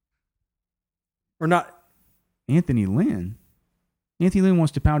 Or not? Anthony Lynn? Anthony Lynn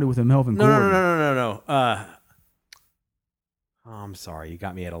wants to pound it with a Melvin Gordon. No. I'm sorry. You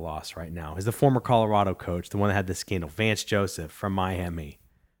got me at a loss right now. He's the former Colorado coach, the one that had the scandal. Vance Joseph from Miami.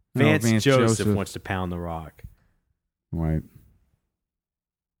 Vance Joseph wants to pound the rock. Right.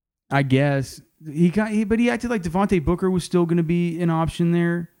 I guess but he acted like Devontae Booker was still going to be an option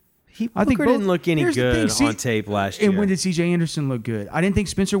there. I think Booker didn't look any here's the good thing, on tape last year. And when did C.J. Anderson look good? I didn't think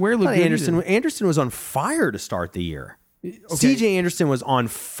Spencer Ware looked good either. Anderson was on fire to start the year. C.J. Anderson was on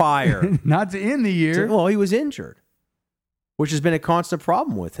fire. Not to end the year. Well, he was injured, which has been a constant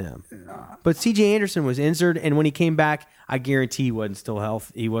problem with him. But C.J. Anderson was injured, and when he came back, I guarantee he wasn't still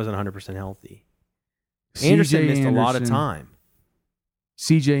healthy. He wasn't 100% healthy. Anderson missed a lot of time.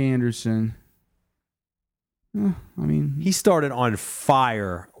 C.J. Anderson. I mean, he started on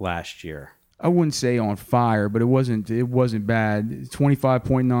fire last year. I wouldn't say on fire, but it wasn't bad.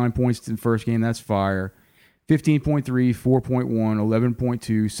 25.9 points in the first game. That's fire. 15.3, 4.1,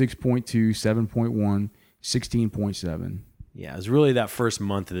 11.2, 6.2, 7.1, 16.7. Yeah, it was really that first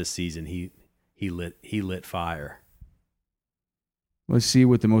month of the season he lit fire. Let's see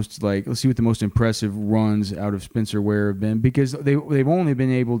what the most impressive runs out of Spencer Ware have been, because they've only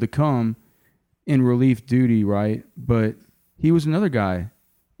been able to come in relief duty, right? But he was another guy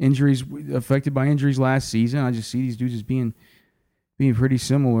affected by injuries last season. I just see these dudes as being pretty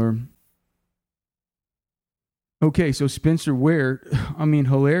similar. Okay, so Spencer Ware, I mean,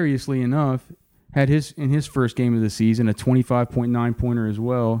 hilariously enough, had in his first game of the season a 25.9 pointer as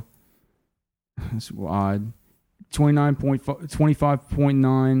well. That's odd.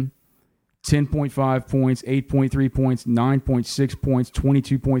 25.9, 10.5 points, 8.3 points, 9.6 points,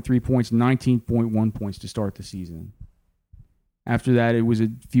 22.3 points, 19.1 points to start the season. After that, it was a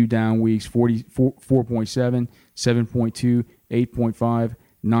few down weeks, 4.7, 7.2, 8.5,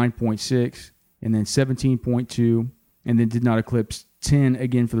 9.6, and then 17.2, and then did not eclipse 10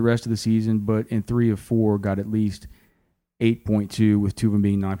 again for the rest of the season, but in 3 of 4 got at least 8.2, with 2 of them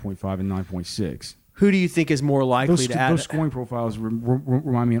being 9.5 and 9.6. Who do you think is more likely to add? Those scoring profiles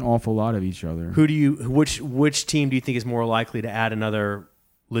remind me an awful lot of each other. Which team do you think is more likely to add another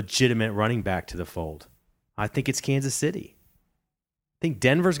legitimate running back to the fold? I think it's Kansas City. I think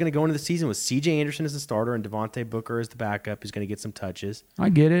Denver's going to go into the season with C.J. Anderson as the starter and Devontae Booker as the backup, who's going to get some touches. I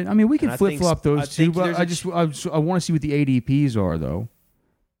get it. I mean, we can flip-flop those two, but I want to see what the ADPs are, though.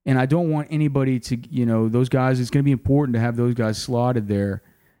 And I don't want anybody to, those guys, it's going to be important to have those guys slotted there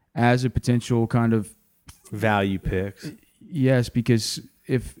as a potential kind of value picks. Yes, because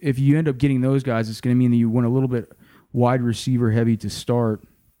if you end up getting those guys, it's going to mean that you went a little bit wide receiver heavy to start.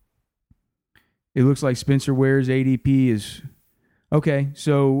 It looks like Spencer Ware's ADP is okay.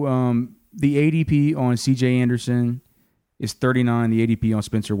 So the ADP on C.J. Anderson is 39. The ADP on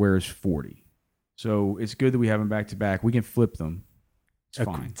Spencer Ware is 40. So it's good that we have them back to back. We can flip them. It's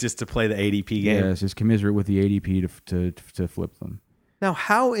fine. Just to play the ADP game. Yes, it's commensurate with the ADP to flip them. Now,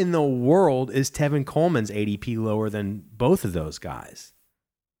 how in the world is Tevin Coleman's ADP lower than both of those guys?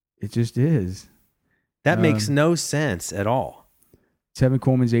 It just is. That makes no sense at all. Tevin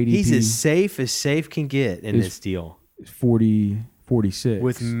Coleman's ADP. He's as safe can get in this deal. 46.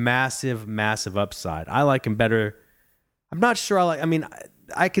 With massive upside. I like him better. I'm not sure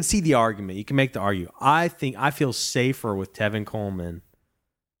I can see the argument. You can make the argument. I feel safer with Tevin Coleman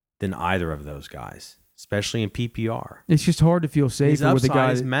than either of those guys, especially in PPR. It's just hard to feel safer with a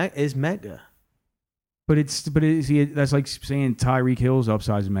guy is mega. But that's like saying Tyreek Hill's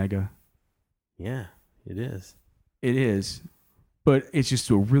upside is mega. Yeah, it is. It is. But it's just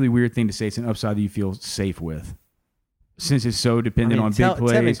a really weird thing to say. It's an upside that you feel safe with, since it's so dependent on big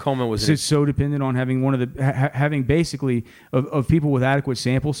plays. Tevin Coleman was. It's so dependent on having one of the having basically of people with adequate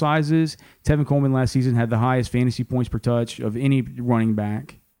sample sizes. Tevin Coleman last season had the highest fantasy points per touch of any running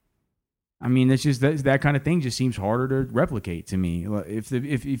back. I mean, it's just that kind of thing just seems harder to replicate to me.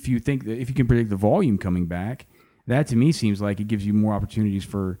 If you think that if you can predict the volume coming back, that to me seems like it gives you more opportunities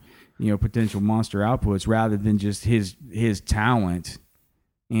for potential monster outputs rather than just his talent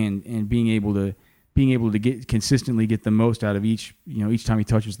and being able to consistently get the most out of each time he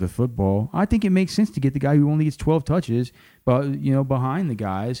touches the football. I think it makes sense to get the guy who only gets 12 touches, but behind the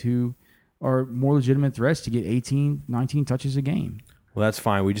guys who are more legitimate threats to get 18, 19 touches a game. Well, that's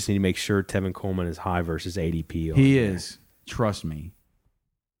fine. We just need to make sure Tevin Coleman is high versus ADP. He is. Trust me.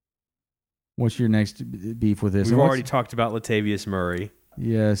 What's your next beef with this? We've already talked about Latavius Murray.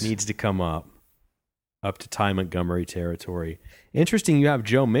 Yes. Needs to come up to Ty Montgomery territory. Interesting you have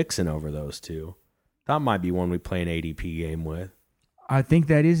Joe Mixon over those two. That might be one we play an ADP game with. I think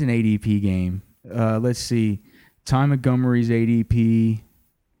that is an ADP game. Let's see. Ty Montgomery's ADP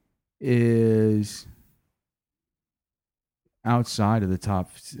is outside of the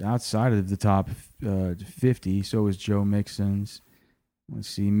top 50. So is Joe Mixon's. Let's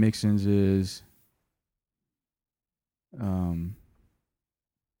see. Mixon's is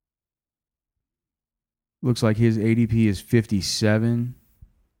looks like his ADP is 57.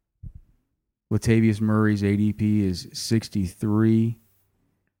 Latavius Murray's ADP is 63.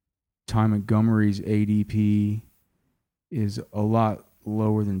 Ty Montgomery's ADP is a lot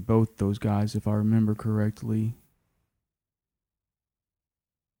lower than both those guys, if I remember correctly.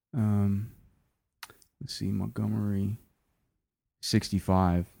 Let's see, Montgomery,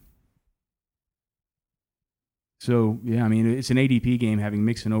 65. So, yeah, I mean, it's an ADP game having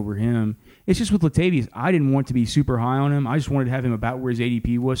Mixon over him. It's just with Latavius, I didn't want to be super high on him. I just wanted to have him about where his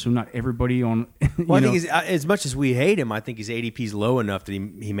ADP was, so not everybody on. Well, I think he's, as much as we hate him, I think his ADP is low enough that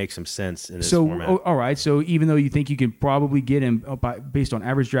he makes some sense in this format. All right. So even though you think you can probably get him based on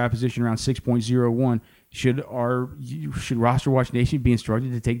average draft position around 6.01, should Roster Watch Nation be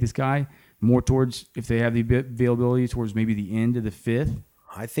instructed to take this guy more towards, if they have the availability, towards maybe the end of the fifth?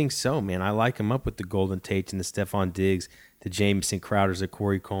 I think so, man. I like him up with the Golden Tates and the Stephon Diggs, the Jamison Crowders, the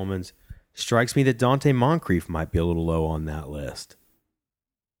Corey Colemans. Strikes me that Dante Moncrief might be a little low on that list.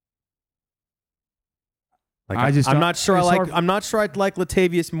 I'm not sure I like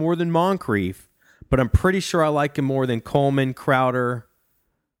Latavius more than Moncrief, but I'm pretty sure I like him more than Coleman, Crowder,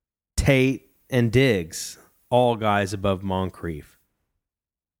 Tate, and Diggs. All guys above Moncrief.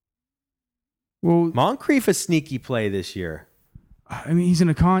 Well, Moncrief a sneaky play this year. I mean, he's in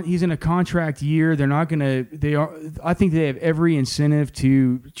a contract year. They're not gonna. I think they have every incentive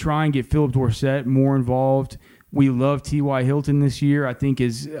to try and get Philip Dorsett more involved. We love T.Y. Hilton this year. I think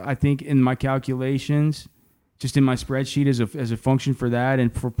in my calculations, just in my spreadsheet as a function for that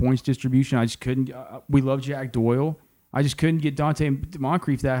and for points distribution, I just couldn't. We love Jack Doyle. I just couldn't get Dante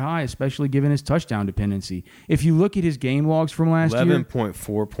Moncrief that high, especially given his touchdown dependency. If you look at his game logs from last year,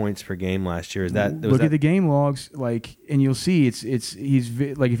 11.4 points per game last year. Look at the game logs, and you'll see he's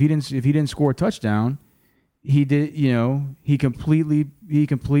like if he didn't score a touchdown, he did. He completely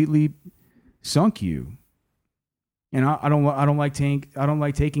sunk you. And I don't like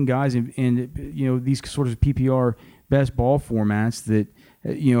taking guys in these sort of PPR best ball formats that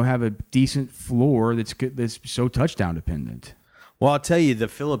have a decent floor that's so touchdown dependent. Well, I'll tell you, the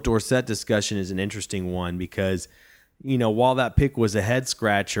Philip Dorsett discussion is an interesting one because, while that pick was a head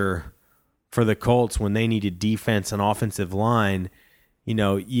scratcher for the Colts when they needed defense and offensive line,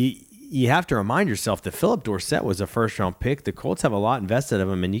 you have to remind yourself that Philip Dorsett was a first round pick. The Colts have a lot invested of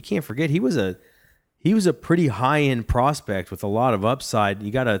him, and you can't forget he was a pretty high-end prospect with a lot of upside.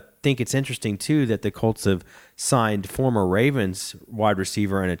 You got to think it's interesting, too, that the Colts have signed former Ravens wide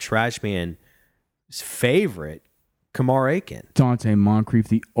receiver and a trash man's favorite, Kamar Aiken. Dante Moncrief,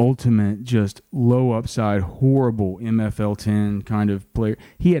 the ultimate just low upside, horrible MFL 10 kind of player.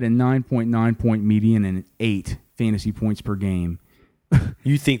 He had a 9.9 point median and 8 fantasy points per game.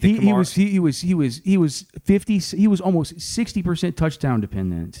 You think that he was 50? He was almost 60% touchdown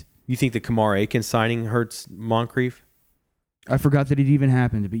dependent. You think the Kamar Aiken signing hurts Moncrief? I forgot that it even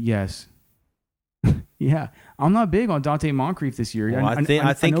happened, but yes. Yeah. I'm not big on Dante Moncrief this year. Well, I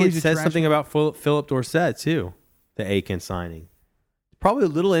think it says something about Philip Dorsett, too, the Aiken signing. Probably a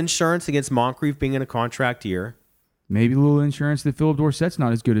little insurance against Moncrief being in a contract year. Maybe a little insurance that Philip Dorsett's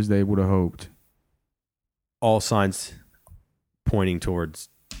not as good as they would have hoped. All signs pointing towards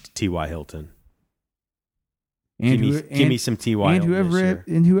T.Y. Hilton. Give me some T.Y.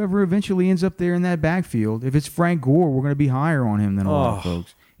 And whoever eventually ends up there in that backfield, if it's Frank Gore, we're going to be higher on him than a lot of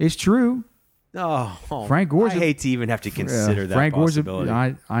folks. It's true. Frank Gore's. I hate to even have to consider that Frank possibility.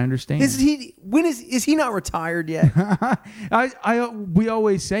 I understand. Is he not retired yet? We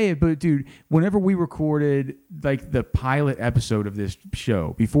always say it, but dude, whenever we recorded like the pilot episode of this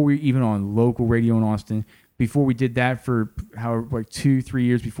show, before we even on local radio in Austin, before we did that for 2-3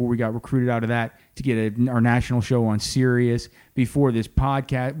 years before we got recruited out of that to get our national show on Sirius, before this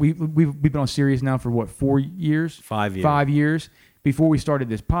podcast, we've been on Sirius now for 4 years? 5 years. 5 years. Before we started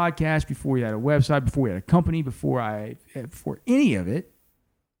this podcast, before we had a website, before we had a company, before any of it,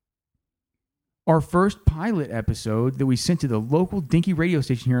 our first pilot episode that we sent to the local dinky radio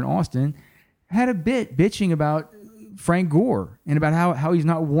station here in Austin had a bit bitching about Frank Gore and about how he's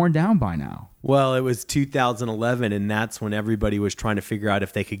not worn down by now. Well, it was 2011, and that's when everybody was trying to figure out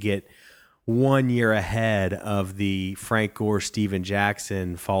if they could get 1 year ahead of the Frank Gore, Steven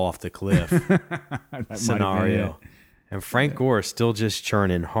Jackson fall off the cliff scenario. And Frank Gore is still just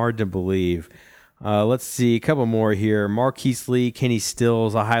churning. Hard to believe. Let's see. A couple more here. Marquise Lee, Kenny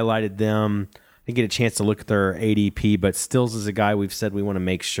Stills. I highlighted them. I didn't get a chance to look at their ADP, but Stills is a guy we've said we want to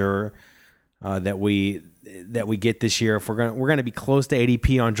make sure that we get this year. If we're gonna be close to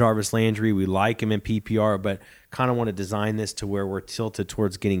ADP on Jarvis Landry, we like him in PPR, but kind of want to design this to where we're tilted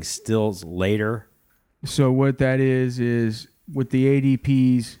towards getting Stills later. So what that is with the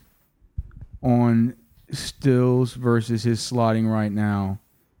ADPs on Stills versus his slotting right now.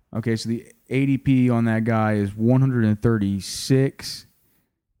 Okay, so the ADP on that guy is 136.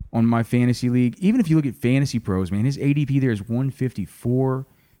 on my fantasy league. Even if you look at Fantasy Pros, man, his ADP there is 154.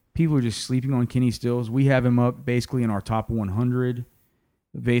 People are just sleeping on Kenny Stills. We have him up basically in our top 100,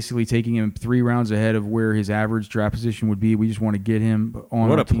 basically taking him 3 rounds ahead of where his average draft position would be. We just want to get him on.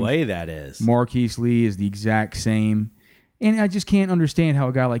 What our a team. play that is. Marquise Lee is the exact same. And I just can't understand how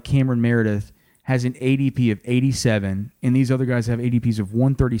a guy like Cameron Meredith has an ADP of 87, and these other guys have ADPs of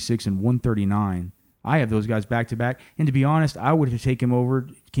 136 and 139. I have those guys back to back. And to be honest, I would have taken him over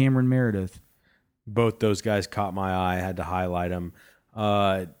Cameron Meredith. Both those guys caught my eye. I had to highlight them.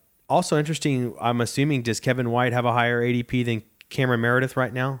 Also interesting, I'm assuming, does Kevin White have a higher ADP than Cameron Meredith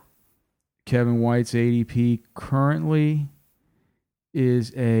right now? Kevin White's ADP currently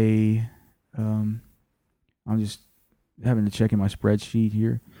is I'm just having to check in my spreadsheet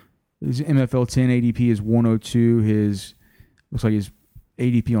here. His MFL 10 ADP is 102. Looks like his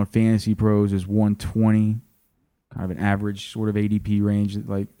ADP on Fantasy Pros is 120. Kind of an average sort of ADP range,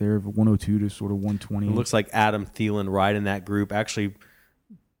 like there, 102 to sort of 120. It looks like Adam Thielen right in that group. Actually,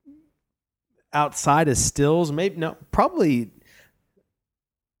 outside of Stills, probably.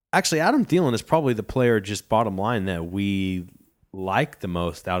 Actually, Adam Thielen is probably the player, just bottom line, that we like the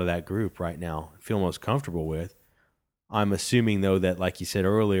most out of that group right now, feel most comfortable with. I'm assuming, though, that, like you said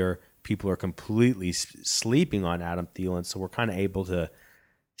earlier, people are completely sleeping on Adam Thielen, so we're kind of able to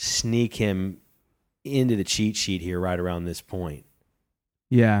sneak him into the cheat sheet here right around this point.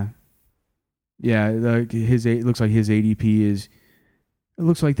 Yeah. Yeah, it looks like his ADP is, it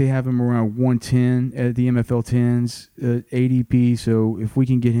looks like they have him around 110 at the MFL 10s ADP, so if we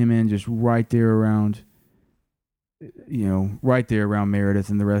can get him in just right there around Meredith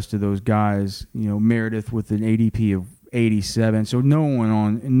and the rest of those guys, Meredith with an ADP of 87. So no one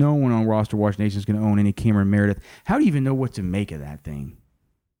on Roster Watch Nation is going to own any Cameron Meredith. How do you even know what to make of that thing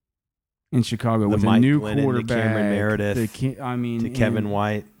in Chicago with a new quarterback? To Cameron Meredith, to Kevin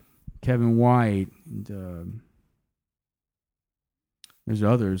White. Kevin White. And, there's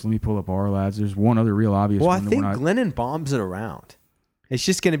others. Let me pull up our lads. There's one other real obvious one. Well, I think Glennon bombs it around. It's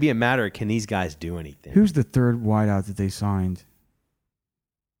just going to be a matter of, can these guys do anything? Who's the third wideout that they signed?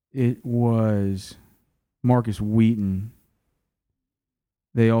 It was Marcus Wheaton.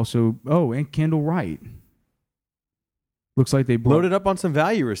 They also, and Kendall Wright. Looks like they loaded up on some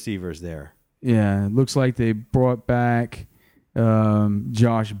value receivers there. Yeah, it looks like they brought back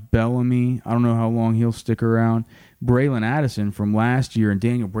Josh Bellamy. I don't know how long he'll stick around. Braylon Addison from last year and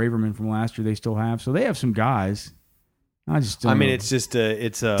Daniel Braverman from last year they still have. So they have some guys. It's just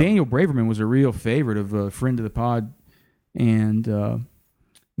Daniel Braverman was a real favorite of a friend of the pod and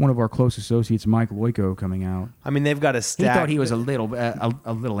one of our close associates, Mike Loico, coming out. They've got a stacked. He thought he was a little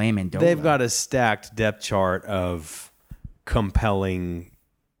Amendola. They've got a stacked depth chart of compelling,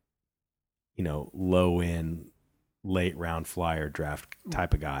 low end, late round flyer draft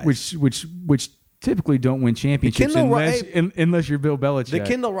type of guys, which typically don't win championships unless you're Bill Belichick. The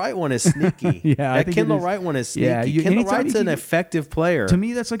Kendall Wright one is sneaky. Yeah, that Kendall Wright one is sneaky. Yeah, Kendall Wright's an effective player. To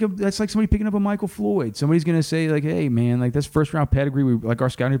me, that's like somebody picking up a Michael Floyd. Somebody's going to say like, "Hey, man, like that's first round pedigree." Our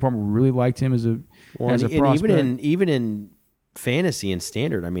scouting department really liked him as a prospect. Even in fantasy and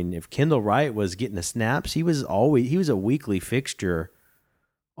standard, if Kendall Wright was getting the snaps, he was a weekly fixture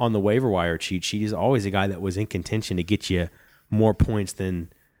on the waiver wire cheat sheet. He's always a guy that was in contention to get you more points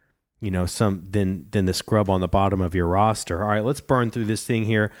than than the scrub on the bottom of your roster. All right, let's burn through this thing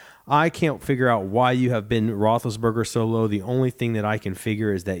here. I can't figure out why you have been Roethlisberger so low. The only thing that I can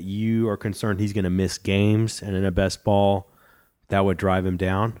figure is that you are concerned he's going to miss games, and in a best ball, that would drive him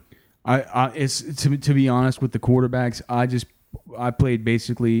down. It's to be honest with the quarterbacks, I played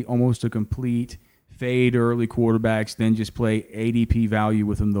basically almost a complete fade early quarterbacks, then just play ADP value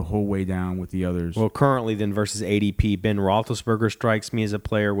with them the whole way down with the others. Well, currently then versus ADP, Ben Roethlisberger strikes me as a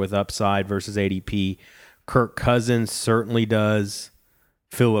player with upside versus ADP. Kirk Cousins certainly does.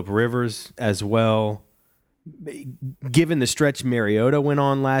 Phillip Rivers as well. Given the stretch Mariota went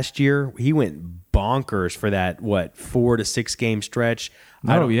on last year, he went bonkers for that, 4 to 6 game stretch.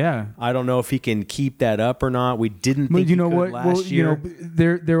 I don't know if he can keep that up or not. We didn't think he could last year.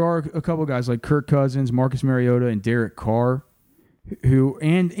 There are a couple guys like Kirk Cousins, Marcus Mariota, and Derek Carr, who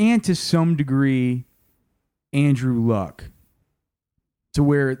and to some degree Andrew Luck, to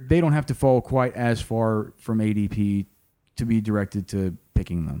where they don't have to fall quite as far from ADP to be directed to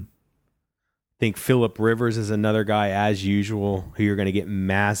picking them. I think Phillip Rivers is another guy, as usual, who you're going to get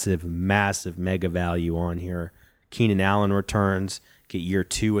massive, massive mega value on here. Keenan Allen returns. Get year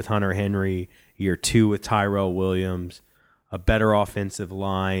 2 with Hunter Henry, year 2 with Tyrell Williams, a better offensive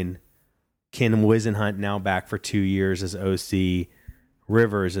line. Ken Wisenhunt now back for 2 years as OC.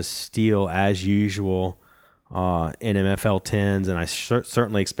 Rivers a steal as usual. in MFL 10s, and I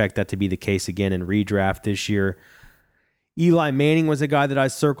certainly expect that to be the case again in redraft this year. Eli Manning was a guy that I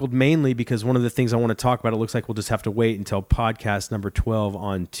circled mainly because one of the things I want to talk about, it looks like we'll just have to wait until podcast number 12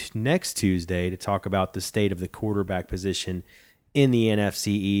 on next Tuesday to talk about the state of the quarterback position in the NFC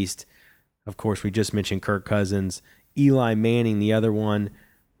East. Of course, we just mentioned Kirk Cousins. Eli Manning, the other one,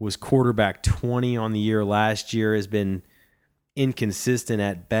 was quarterback 20 on the year last year, has been inconsistent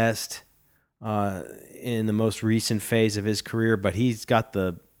at best in the most recent phase of his career, but he's got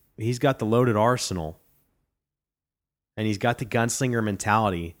the loaded arsenal. And he's got the gunslinger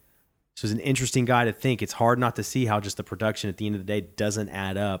mentality. So he's an interesting guy to think. It's hard not to see how just the production at the end of the day doesn't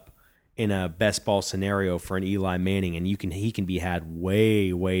add up in a best ball scenario for an Eli Manning. And he can be had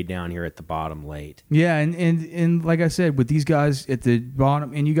way, way down here at the bottom late. Yeah, and like I said, with these guys at the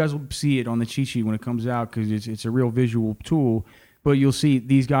bottom, and you guys will see it on the cheat sheet when it comes out because it's a real visual tool. But you'll see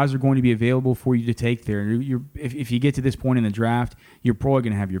these guys are going to be available for you to take there. If you get to this point in the draft, you're probably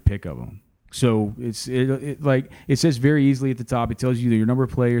going to have your pick of them. So it says very easily at the top. It tells you your number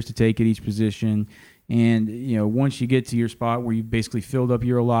of players to take at each position, and once you get to your spot where you've basically filled up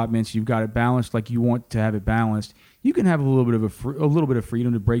your allotments, you've got it balanced like you want to have it balanced. You can have a little bit of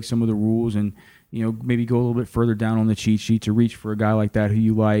freedom to break some of the rules, and maybe go a little bit further down on the cheat sheet to reach for a guy like that who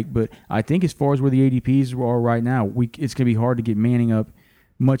you like. But I think as far as where the ADPs are right now, it's going to be hard to get Manning up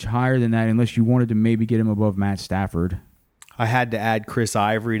much higher than that unless you wanted to maybe get him above Matt Stafford. I had to add Chris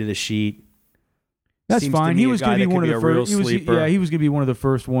Ivory to the sheet. That's fine. He was going to be one of the first. He was going to be one of the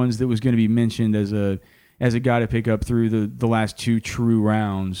first ones that was going to be mentioned as a guy to pick up through the last two true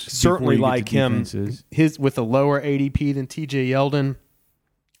rounds. Certainly like him. His with a lower ADP than TJ Yeldon.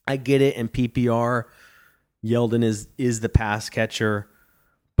 I get it in PPR. Yeldon is the pass catcher,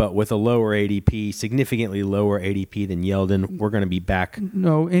 but with a lower ADP, significantly lower ADP than Yeldon, we're going to be back.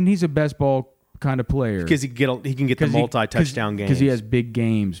 No, and he's a best ball kind of player because he can get the multi-touchdown games because he has big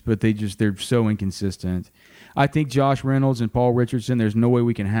games, but they're so inconsistent. I think Josh Reynolds and Paul Richardson, there's no way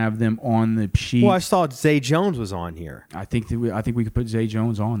we can have them on the sheet. Well, I saw Zay Jones was on here. I think we could put Zay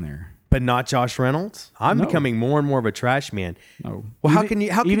Jones on there, but not Josh Reynolds. I'm becoming more and more of a trash man. No. Well, how can you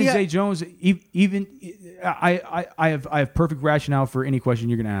Zay Jones? I have perfect rationale for any question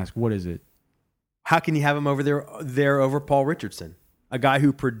you're going to ask. What is it? How can you have him over there over Paul Richardson? A guy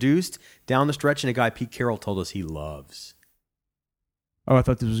who produced down the stretch, and a guy Pete Carroll told us he loves. Oh, I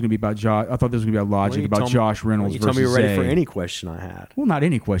thought this was going to be about Josh. I thought this was going to be about logic about Josh Reynolds versus Zay. You told me you were ready for any question I had. Well, not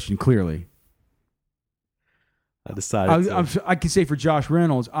any question, clearly. I decided I can say for Josh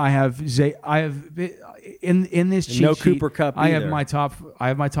Reynolds, I have Zay. I have in this cheat sheet. No Cooper Kupp either. I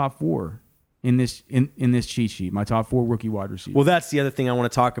have my top four. In this cheat sheet, my top four rookie wide receivers. Well, that's the other thing I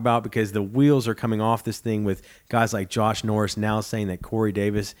want to talk about because the wheels are coming off this thing with guys like Josh Norris now saying that Corey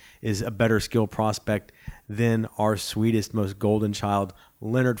Davis is a better skill prospect than our sweetest, most golden child,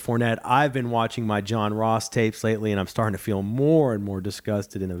 Leonard Fournette. I've been watching my John Ross tapes lately, and I'm starting to feel more and more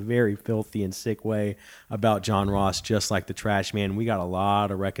disgusted in a very filthy and sick way about John Ross, just like the trash man. We got a lot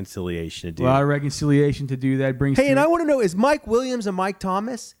of reconciliation to do. A lot of reconciliation to do. That brings. Hey, and I want to know, is Mike Williams a Mike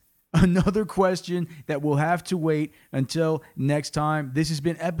Thomas? Another question that will have to wait until next time. This has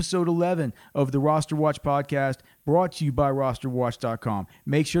been episode 11 of the Roster Watch podcast, brought to you by rosterwatch.com.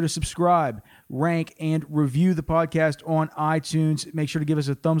 Make sure to subscribe, rank, and review the podcast on iTunes. Make sure to give us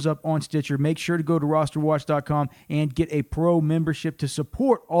a thumbs up on Stitcher. Make sure to go to rosterwatch.com and get a pro membership to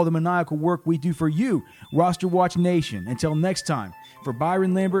support all the maniacal work we do for you, Roster Watch Nation. Until next time, for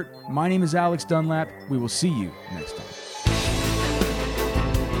Byron Lambert, my name is Alex Dunlap. We will see you next time.